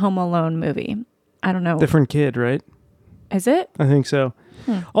favorite Home Alone movie. I don't know. Different kid, right? Is it? I think so.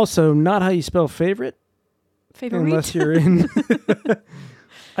 Also, not how you spell favorite. Favorite? Unless you're in...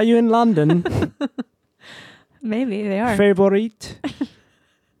 Are you in London? Maybe they are. Favorite.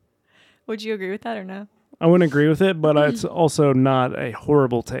 Would you agree with that or no? I wouldn't agree with it, but it's also not a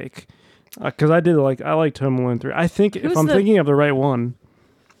horrible take. Because I liked Home Alone 3. I think if I'm thinking of the right one,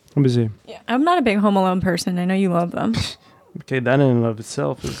 let me see. Yeah, I'm not a big Home Alone person. I know you love them. Okay, that in and of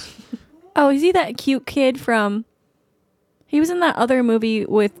itself is... Oh, is he that cute kid from... He was in that other movie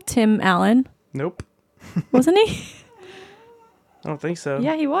with Tim Allen. Nope. Wasn't he? I don't think so.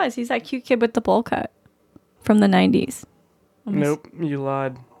 Yeah, he was. He's that cute kid with the bowl cut from the 90s. Nope, you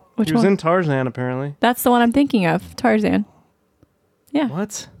lied. Which he was one? in Tarzan, apparently. That's the one I'm thinking of. Tarzan. Yeah.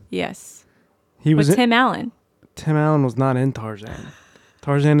 What? Yes. He was with Tim Allen. Tim Allen was not in Tarzan.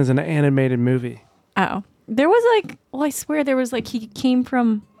 Tarzan is an animated movie. Oh. There was I swear there was he came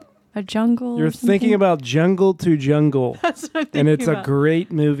from a jungle. You're thinking about Jungle to Jungle. That's what I'm thinking and it's about. a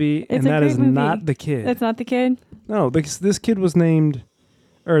great movie, and that is not the kid. That's not the kid? No, because this kid was I'm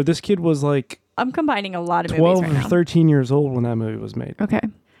combining a lot of 12 movies right or now. 13 years old when that movie was made. Okay.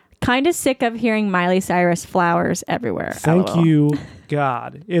 Kind of sick of hearing Miley Cyrus flowers everywhere. Thank LOL. you,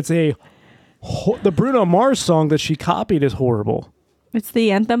 God. It's the Bruno Mars song that she copied is horrible. It's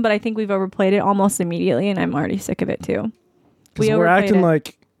the anthem, but I think we've overplayed it almost immediately, and I'm already sick of it too. Because we're acting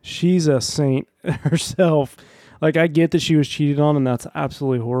like she's a saint herself. I get that she was cheated on, and that's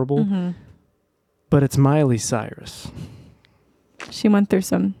absolutely horrible. Mm-hmm. But it's Miley Cyrus. She went through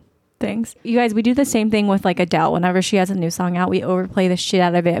some things. You guys, we do the same thing with Adele. Whenever she has a new song out, we overplay the shit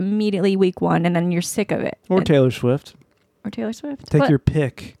out of it immediately week one, and then you're sick of it. Or Taylor Swift. Take your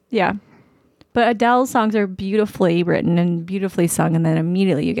pick. Yeah. But Adele's songs are beautifully written and beautifully sung, and then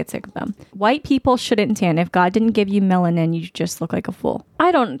immediately you get sick of them. White people shouldn't tan. If God didn't give you melanin, you just look like a fool.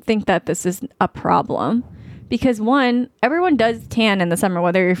 I don't think that this is a problem. Because one, everyone does tan in the summer,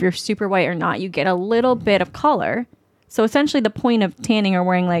 whether if you're super white or not, you get a little bit of color. So essentially the point of tanning or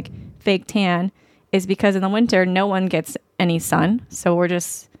wearing fake tan is because in the winter, no one gets any sun. So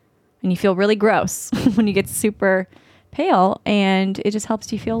and you feel really gross when you get super pale, and it just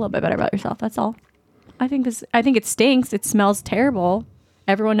helps you feel a little bit better about yourself. That's all. I think it stinks. It smells terrible.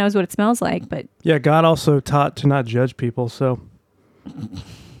 Everyone knows what it smells like, but yeah, God also taught to not judge people. So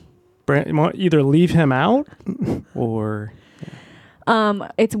either leave him out or.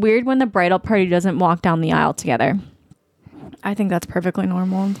 It's weird when the bridal party doesn't walk down the aisle together. I think that's perfectly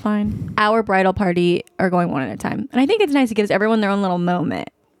normal and fine. Our bridal party are going one at a time. And I think it's nice. It gives everyone their own little moment.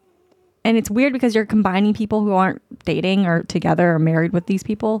 And it's weird because you're combining people who aren't dating or together or married with these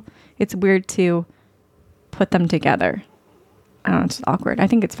people. It's weird to put them together. I don't know, it's just awkward. I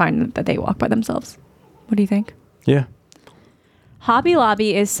think it's fine that they walk by themselves. What do you think? Yeah. Hobby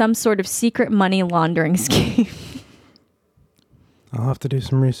Lobby is some sort of secret money laundering scheme. I'll have to do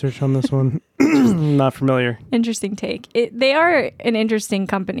some research on this one. Not familiar. Interesting take. They are an interesting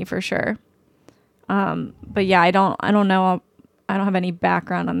company for sure. But yeah, I don't know. I don't have any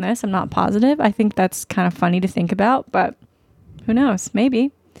background on this. I'm not positive. I think that's kind of funny to think about, but who knows?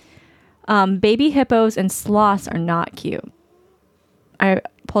 Maybe. Baby hippos and sloths are not cute. I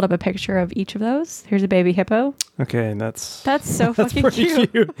pulled up a picture of each of those. Here's a baby hippo. Okay, that's so fucking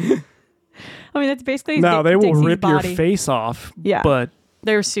cute. I mean, that's basically no, they will Dixie's rip body. your face off. Yeah, but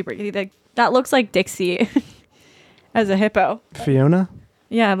they're super. That looks like Dixie as a hippo. Fiona.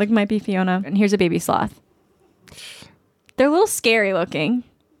 Yeah, might be Fiona. And here's a baby sloth. They're a little scary looking,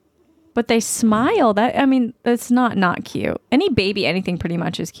 but they smile. That's not cute. Any baby, anything pretty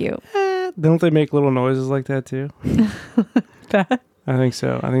much is cute. Don't they make little noises like that too? I think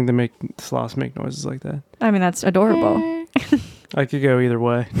so. I think sloths make noises like that. I mean, that's adorable. I could go either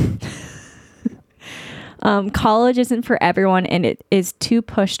way. College isn't for everyone, and it is too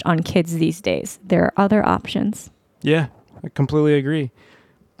pushed on kids these days. There are other options. Yeah, I completely agree.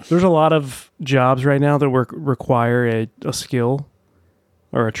 There's a lot of jobs right now that require a skill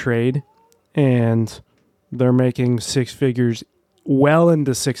or a trade, and they're making well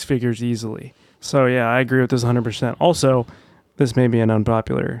into six figures easily. So yeah, I agree with this 100%. Also, this may be an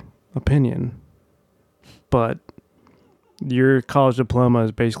unpopular opinion, but your college diploma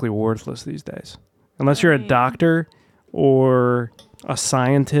is basically worthless these days. Unless you're a doctor or a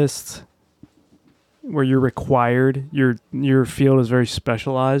scientist where you're required, your field is very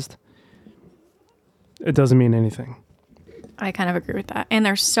specialized, it doesn't mean anything. I kind of agree with that. And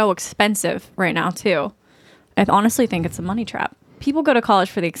they're so expensive right now, too. I honestly think it's a money trap. People go to college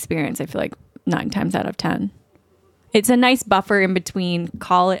for the experience, I feel like 9 times out of 10. It's a nice buffer in between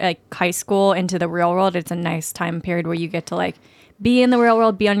college, high school into the real world. It's a nice time period where you get to be in the real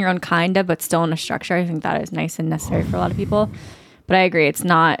world, be on your own kind of, but still in a structure. I think that is nice and necessary for a lot of people. But I agree, it's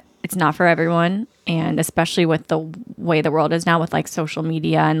not for everyone. And especially with the way the world is now with social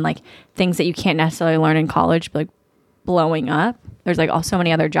media and things that you can't necessarily learn in college, blowing up. There's so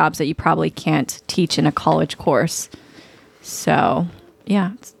many other jobs that you probably can't teach in a college course. So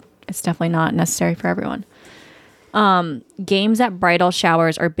yeah, it's definitely not necessary for everyone. Games at bridal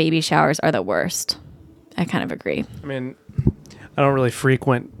showers or baby showers are the worst. I kind of agree. I mean, I don't really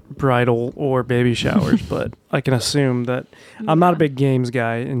frequent bridal or baby showers, but I can assume that I'm not a big games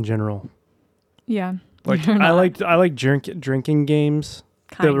guy in general. Yeah. I like drinking games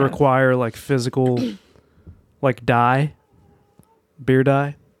that require physical beer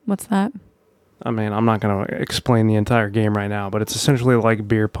dye. What's that? I mean, I'm not going to explain the entire game right now, but it's essentially like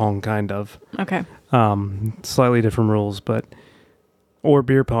beer pong kind of. Okay. Slightly different rules, or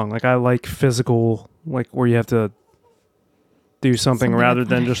beer pong. I like physical, where you have to do something rather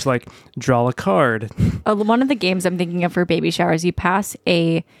than just draw a card. One of the games I'm thinking of for baby showers, you pass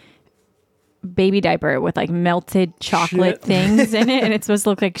a baby diaper with melted chocolate things in it, and it's supposed to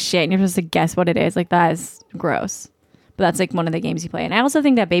look like shit, and you're supposed to guess what it is. That is gross. But that's one of the games you play. And I also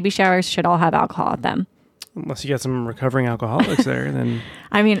think that baby showers should all have alcohol at them. Unless you got some recovering alcoholics there, then.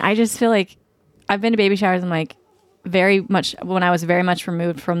 I mean, I just feel like I've been to baby showers and very much when I was very much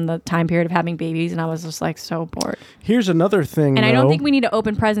removed from the time period of having babies, and I was just so bored. Here's another thing, and I don't think we need to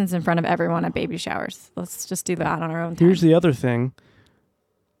open presents in front of everyone at baby showers. Let's just do that on our own time. Here's the other thing.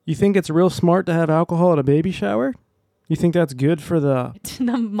 You think it's real smart to have alcohol at a baby shower? You think that's good for the...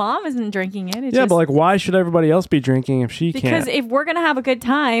 The mom isn't drinking it. Yeah, but why should everybody else be drinking if she can't? Because if we're going to have a good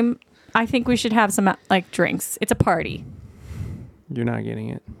time, I think we should have some drinks. It's a party. You're not getting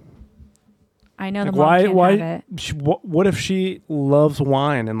it. I know the mom can't have it. What if she loves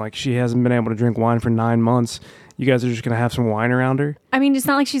wine and she hasn't been able to drink wine for 9 months? You guys are just going to have some wine around her? I mean, it's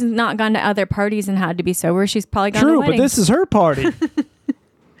not like she's not gone to other parties and had to be sober. She's probably gone to weddings. True, but this is her party.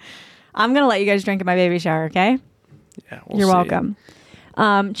 I'm going to let you guys drink at my baby shower, okay? Yeah, You're welcome.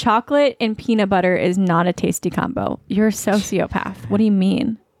 Chocolate and peanut butter is not a tasty combo. You're a sociopath. What do you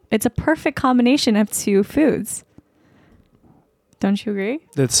mean? It's a perfect combination of two foods. Don't you agree?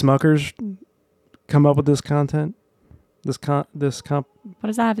 Did Smuckers come up with this content? What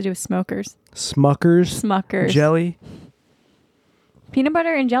does that have to do with smokers? Smuckers jelly. Peanut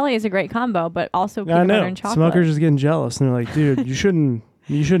butter and jelly is a great combo, but also I peanut know. butter and chocolate. Smuckers is getting jealous, and they're like, "Dude, you shouldn't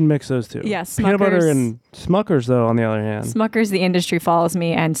mix those two." Yes, peanut butter and Smuckers, though. On the other hand, Smuckers, the industry follows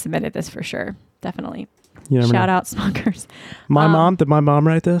me and submitted this for sure. Definitely. You Shout out Smuckers. My mom. Did my mom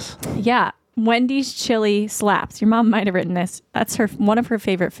write this? Yeah, Wendy's chili slaps. Your mom might have written this. That's one of her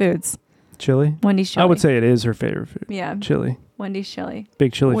favorite foods. Chili. Wendy's chili. I would say it is her favorite food. Yeah. Chili. Wendy's chili.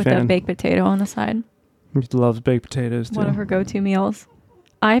 Big chili with fan. a baked potato on the side. She loves baked potatoes too. One of her go-to meals.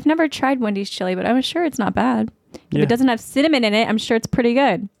 I've never tried Wendy's chili, but I'm sure it's not bad. If it doesn't have cinnamon in it, I'm sure it's pretty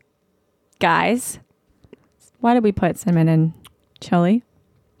good. Guys, why did we put cinnamon in chili?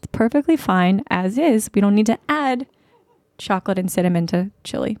 It's perfectly fine as is. We don't need to add chocolate and cinnamon to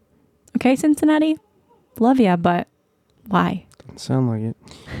chili. Okay, Cincinnati? Love ya, but why? Doesn't sound like it.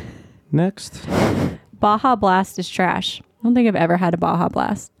 Next. Baja Blast is trash. I don't think I've ever had a Baja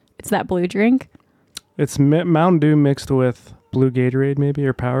Blast. It's that blue drink. It's Mountain Dew mixed with blue Gatorade maybe,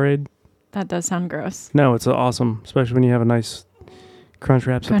 or Powerade. That does sound gross. No, it's awesome, especially when you have a nice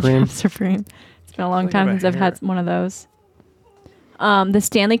Crunchwrap Supreme. Crunchwrap Supreme. It's been a long time since I've had one of those. The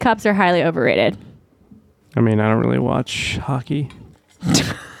Stanley Cups are highly overrated. I mean, I don't really watch hockey.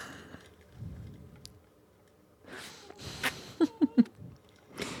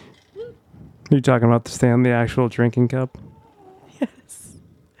 You're talking about the actual drinking cup? Yes.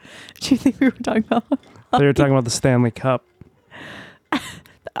 Do you think we were talking about? They were talking about the Stanley Cup.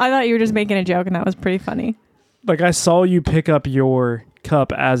 I thought you were just making a joke, and that was pretty funny. Like, I saw you pick up your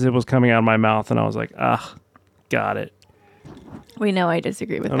cup as it was coming out of my mouth, and I was like, got it. We know I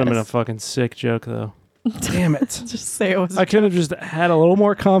disagree with That would have this. been a fucking sick joke, though. Damn it. Just say it was. I could have just had a little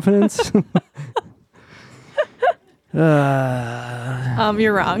more confidence.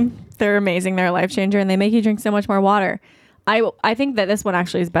 You're wrong. They're amazing. They're a life changer, and they make you drink so much more water. I think that this one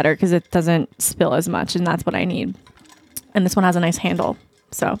actually is better because it doesn't spill as much, and that's what I need. And this one has a nice handle,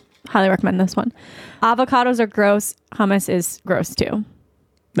 so highly recommend this one. Avocados are gross. Hummus is gross too.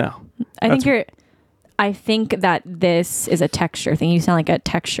 No. I think that this is a texture thing. You sound like a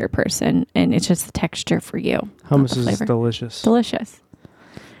texture person, and it's just the texture for you. Hummus is delicious. Delicious.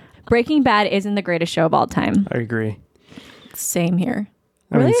 Breaking Bad isn't the greatest show of all time. I agree. Same here.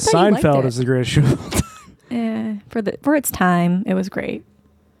 I mean, Seinfeld is the greatest show of all time. Yeah, for its time, it was great.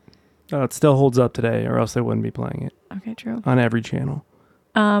 Oh, it still holds up today, or else they wouldn't be playing it. Okay, true. On every channel.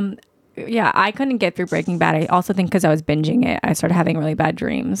 Yeah, I couldn't get through Breaking Bad. I also think because I was binging it, I started having really bad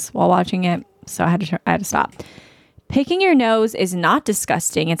dreams while watching it, so I had to stop. Picking your nose is not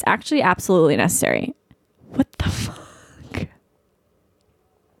disgusting. It's actually absolutely necessary. What the fuck?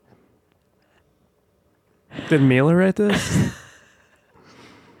 Did Mila write this?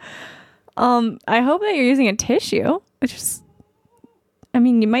 I hope that you're using a tissue. It's just, I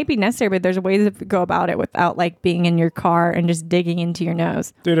mean, it might be necessary, but there's ways to go about it without like being in your car and just digging into your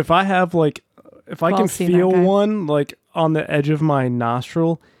nose. Dude, if I can feel one like on the edge of my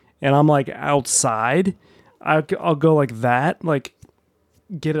nostril and I'm like outside, I'll go like that, like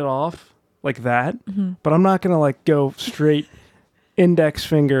get it off like that. Mm-hmm. But I'm not going to like go straight index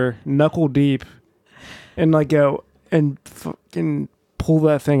finger, knuckle deep and like go and fucking pull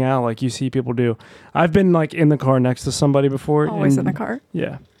that thing out like you see people do. I've been like in the car next to somebody before. Always in the car?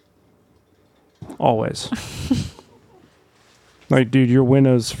 Yeah. Always. Like, dude, your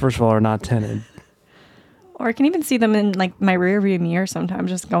windows, first of all, are not tinted. Or I can even see them in like my rear view mirror sometimes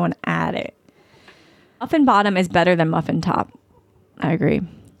just going at it. Muffin bottom is better than muffin top. I agree.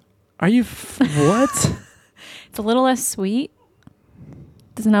 Are you... what? It's a little less sweet.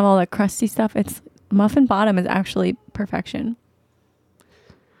 Doesn't have all that crusty stuff. Muffin bottom is actually perfection.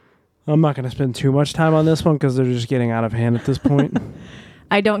 I'm not going to spend too much time on this one because they're just getting out of hand at this point.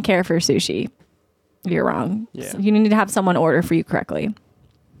 I don't care for sushi. You're wrong. Yeah. So you need to have someone order for you correctly.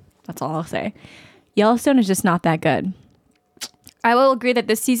 That's all I'll say. Yellowstone is just not that good. I will agree that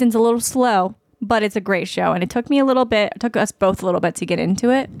this season's a little slow, but it's a great show. And it took us both a little bit to get into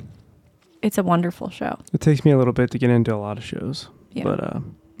it. It's a wonderful show. It takes me a little bit to get into a lot of shows. Yeah. But,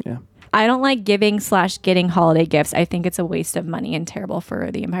 yeah. I don't like giving/getting holiday gifts. I think it's a waste of money and terrible for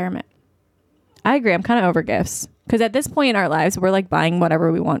the environment. I agree. I'm kind of over gifts because at this point in our lives, we're like buying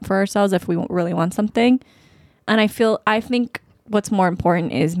whatever we want for ourselves if we really want something. And I think what's more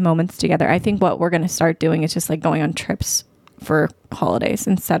important is moments together. I think what we're going to start doing is just like going on trips for holidays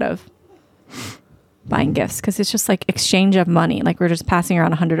instead of buying gifts because it's just like exchange of money. Like we're just passing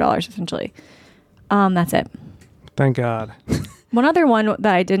around $100 essentially. That's it. Thank God. One other one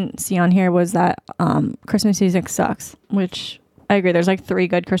that I didn't see on here was that Christmas music sucks, which I agree. There's like 3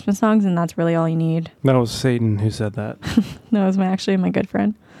 good Christmas songs, and that's really all you need. That was Satan who said that. That was actually my good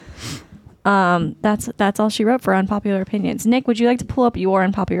friend. That's all she wrote for unpopular opinions. Nick, would you like to pull up your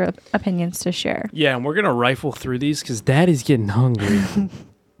unpopular opinions to share? Yeah, and we're going to rifle through these because Daddy's getting hungry.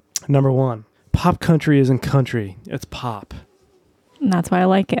 Number 1, pop country isn't country. It's pop. And that's why I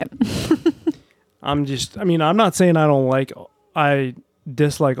like it. I'm not saying I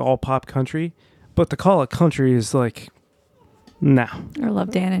dislike all pop country, but to call it country is like, nah. I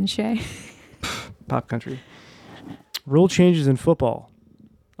love Dan and Shay. Pop country. Rule changes in football.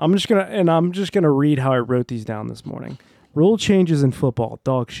 I'm just gonna read how I wrote these down this morning. Rule changes in football,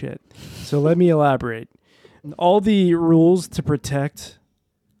 dog shit. So let me elaborate. All the rules to protect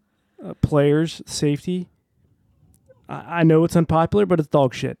players' safety. I know it's unpopular, but it's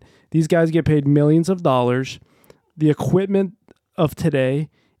dog shit. These guys get paid millions of dollars. The equipment of today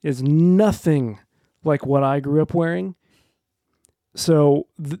is nothing like what I grew up wearing. So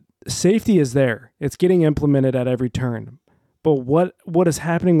safety is there. It's getting implemented at every turn. But what is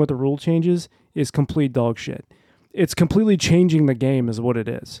happening with the rule changes is complete dog shit. It's completely changing the game is what it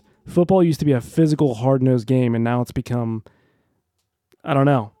is. Football used to be a physical, hard-nosed game, and now it's become, I don't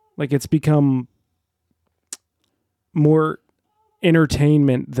know, like it's become more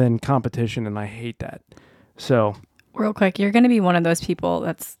entertainment than competition, and I hate that. So, real quick, you're going to be one of those people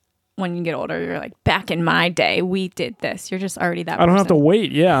that's when you get older, you're like, back in my day, we did this. You're just already that I don't person. have to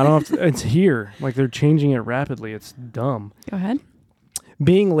wait. Yeah, I don't have to. It's here. Like they're changing it rapidly. It's dumb. Go ahead.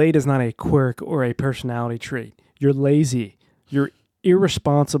 Being late is not a quirk or a personality trait. You're lazy. You're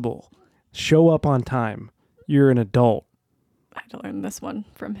irresponsible. Show up on time. You're an adult. I had to learn this one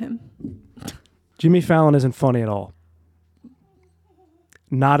from him. Jimmy Fallon isn't funny at all.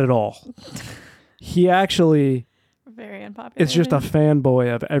 Not at all. He actually... Very unpopular. It's just a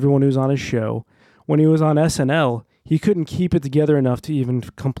fanboy of everyone who's on his show. When he was on SNL, he couldn't keep it together enough to even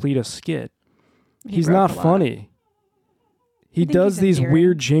complete a skit. He's not funny. He does these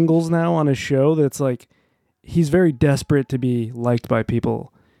weird jingles now on his show that's like, he's very desperate to be liked by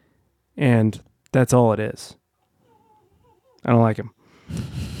people. And that's all it is. I don't like him.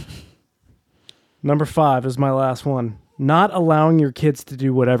 Number 5 is my last one. Not allowing your kids to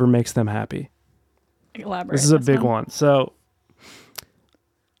do whatever makes them happy. Elaborate. This is a big one. So,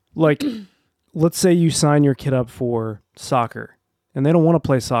 like, let's say you sign your kid up for soccer, and they don't want to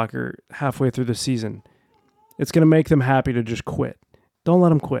play soccer halfway through the season. It's going to make them happy to just quit. Don't let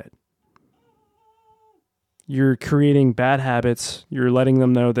them quit. You're creating bad habits. You're letting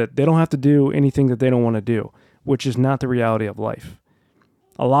them know that they don't have to do anything that they don't want to do, which is not the reality of life.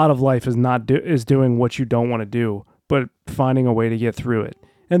 A lot of life is doing what you don't want to do, but finding a way to get through it.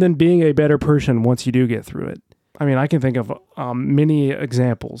 And then being a better person once you do get through it. I mean, I can think of many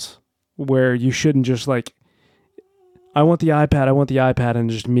examples where you shouldn't just like, I want the iPad, and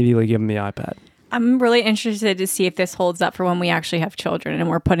just immediately give them the iPad. I'm really interested to see if this holds up for when we actually have children and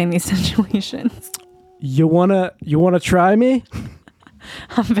we're put in these situations. You wanna try me?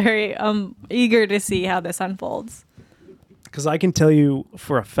 I'm very eager to see how this unfolds. Because I can tell you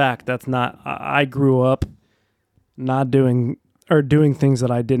for a fact that's not. I grew up not doing things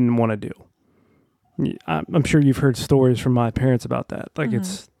that I didn't want to do. I'm sure you've heard stories from my parents about that. Like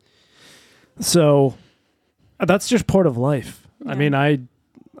it's so that's just part of life. Yeah. I mean,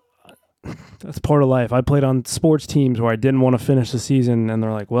 that's part of life. I played on sports teams where I didn't want to finish the season, and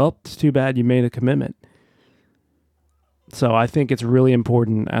they're like, "Well, it's too bad you made a commitment." So I think it's really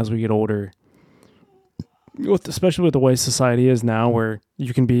important as we get older, especially with the way society is now, where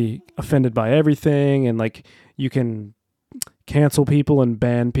you can be offended by everything, and like you can cancel people and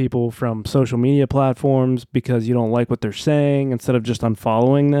ban people from social media platforms because you don't like what they're saying instead of just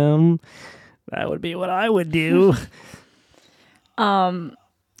unfollowing them. That would be what I would do.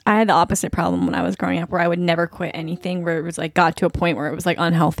 I had the opposite problem when I was growing up where I would never quit anything where it was like got to a point where it was like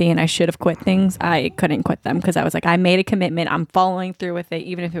unhealthy and I should have quit things. I couldn't quit them because I was like, I made a commitment. I'm following through with it,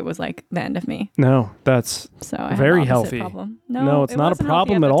 even if it was like the end of me. No, that's very healthy. Problem. No, it's not a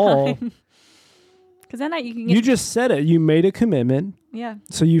problem at all. Because then you just said it. You made a commitment. Yeah.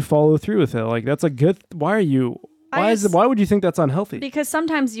 So you follow through with it. Like that's a good. Why would you think that's unhealthy? Because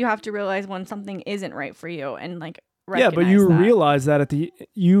sometimes you have to realize when something isn't right for you and like. Yeah, but you realize that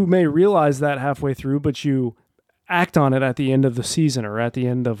you may realize that halfway through, but you act on it at the end of the season or at the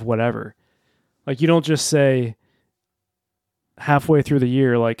end of whatever. Like you don't just say halfway through the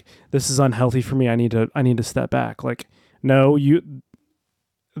year, like this is unhealthy for me. I need to step back. Like no,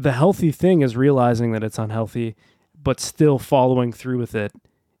 the healthy thing is realizing that it's unhealthy, but still following through with it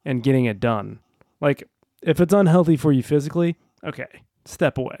and getting it done. Like, if it's unhealthy for you physically, okay,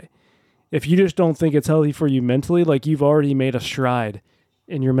 step away. If you just don't think it's healthy for you mentally, like you've already made a stride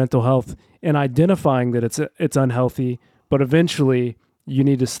in your mental health and identifying that it's unhealthy, but eventually you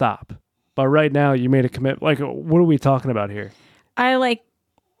need to stop. But right now you made a commitment. Like, what are we talking about here?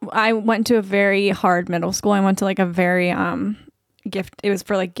 I went to a very hard middle school. I went to like a very it was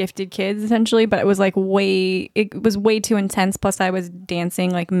for like gifted kids essentially, but it was way too intense. Plus I was dancing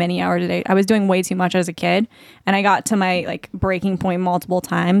like many hours a day. I was doing way too much as a kid, and I got to my like breaking point multiple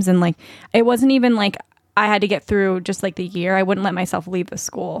times, and like it wasn't even like I had to get through just like the year. I wouldn't let myself leave the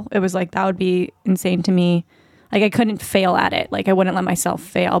school. It was like that would be insane to me. Like I couldn't fail at it. Like I wouldn't let myself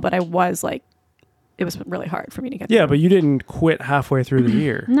fail, but I was like, it was really hard for me to get through. Yeah, but you didn't quit halfway through the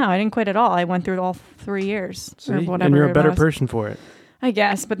year. No, I didn't quit at all. I went through all 3 years. See? Or whatever. And you're a better person for it. I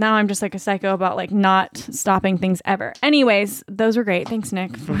guess, but now I'm just like a psycho about like not stopping things ever. Anyways, those were great. Thanks,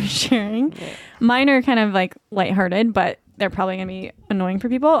 Nick, for sharing. Mine are kind of like lighthearted, but they're probably gonna be annoying for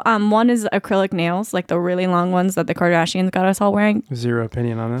people. One is acrylic nails, like the really long ones that the Kardashians got us all wearing. Zero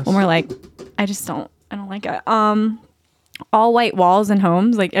opinion on this. When we're like, I don't like it. All white walls in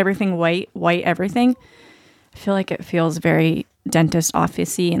homes, like everything white everything. I feel like it feels very dentist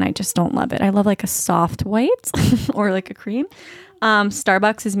office-y, and I just don't love it. I love like a soft white or like a cream.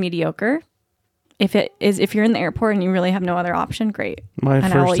 Starbucks is mediocre. If you're in the airport and you really have no other option, great. My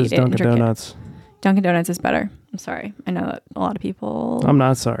first is Dunkin' Donuts. Dunkin' Donuts is better. I'm sorry. I know that a lot of people. I'm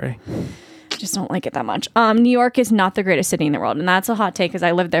not sorry. Just don't like it that much. New York is not the greatest city in the world, and that's a hot take because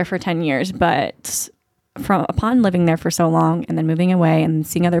I lived there for 10 years. But upon living there for so long and then moving away and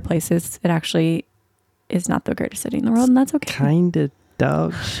seeing other places, it actually is not the greatest city in the world, and that's okay. Kind of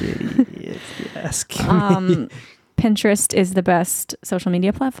dog shitty, if you ask me. Pinterest is the best social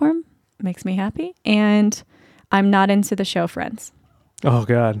media platform. It makes me happy, and I'm not into the show Friends. Oh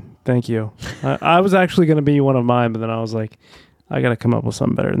God, thank you. I was actually going to be one of mine, but then I was like, I got to come up with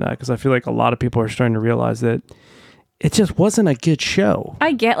something better than that, because I feel like a lot of people are starting to realize that it just wasn't a good show.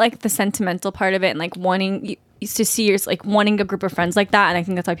 I get like the sentimental part of it and like wanting to see yours, like wanting a group of friends like that, and I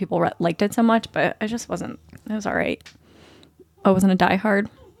think that's why people liked it so much. But I just wasn't. It was all right. I wasn't a diehard.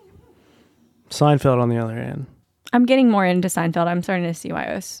 Seinfeld, on the other hand, I'm getting more into Seinfeld. I'm starting to see why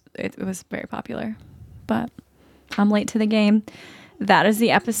it was very popular, but I'm late to the game. That is the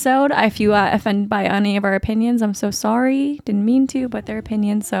episode. If you offended by any of our opinions, I'm so sorry. Didn't mean to, but they're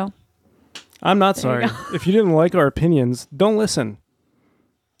opinions, so. I'm not sorry. If you didn't like our opinions, don't listen.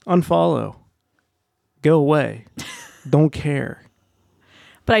 Unfollow. Go away. Don't care.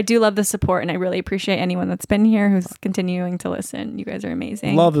 But I do love the support, and I really appreciate anyone that's been here who's continuing to listen. You guys are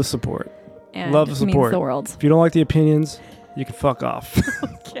amazing. Love the support. And love the support. It means the world. If you don't like the opinions, you can fuck off.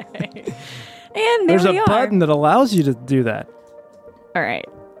 Okay. And there's a button that allows you to do that. All right.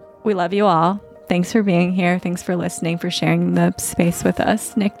 We love you all. Thanks for being here. Thanks for listening, for sharing the space with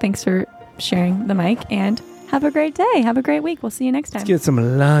us. Nick, thanks for sharing the mic, and have a great day. Have a great week. We'll see you next time. Let's get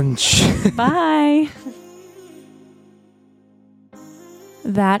some lunch. Bye.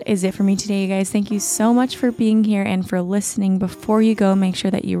 That is it for me today, you guys. Thank you so much for being here and for listening. Before you go, make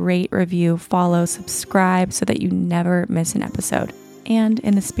sure that you rate, review, follow, subscribe so that you never miss an episode. And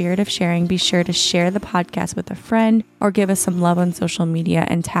in the spirit of sharing, be sure to share the podcast with a friend or give us some love on social media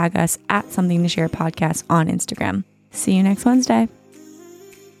and tag us at Something to Share Podcast on Instagram. See you next Wednesday.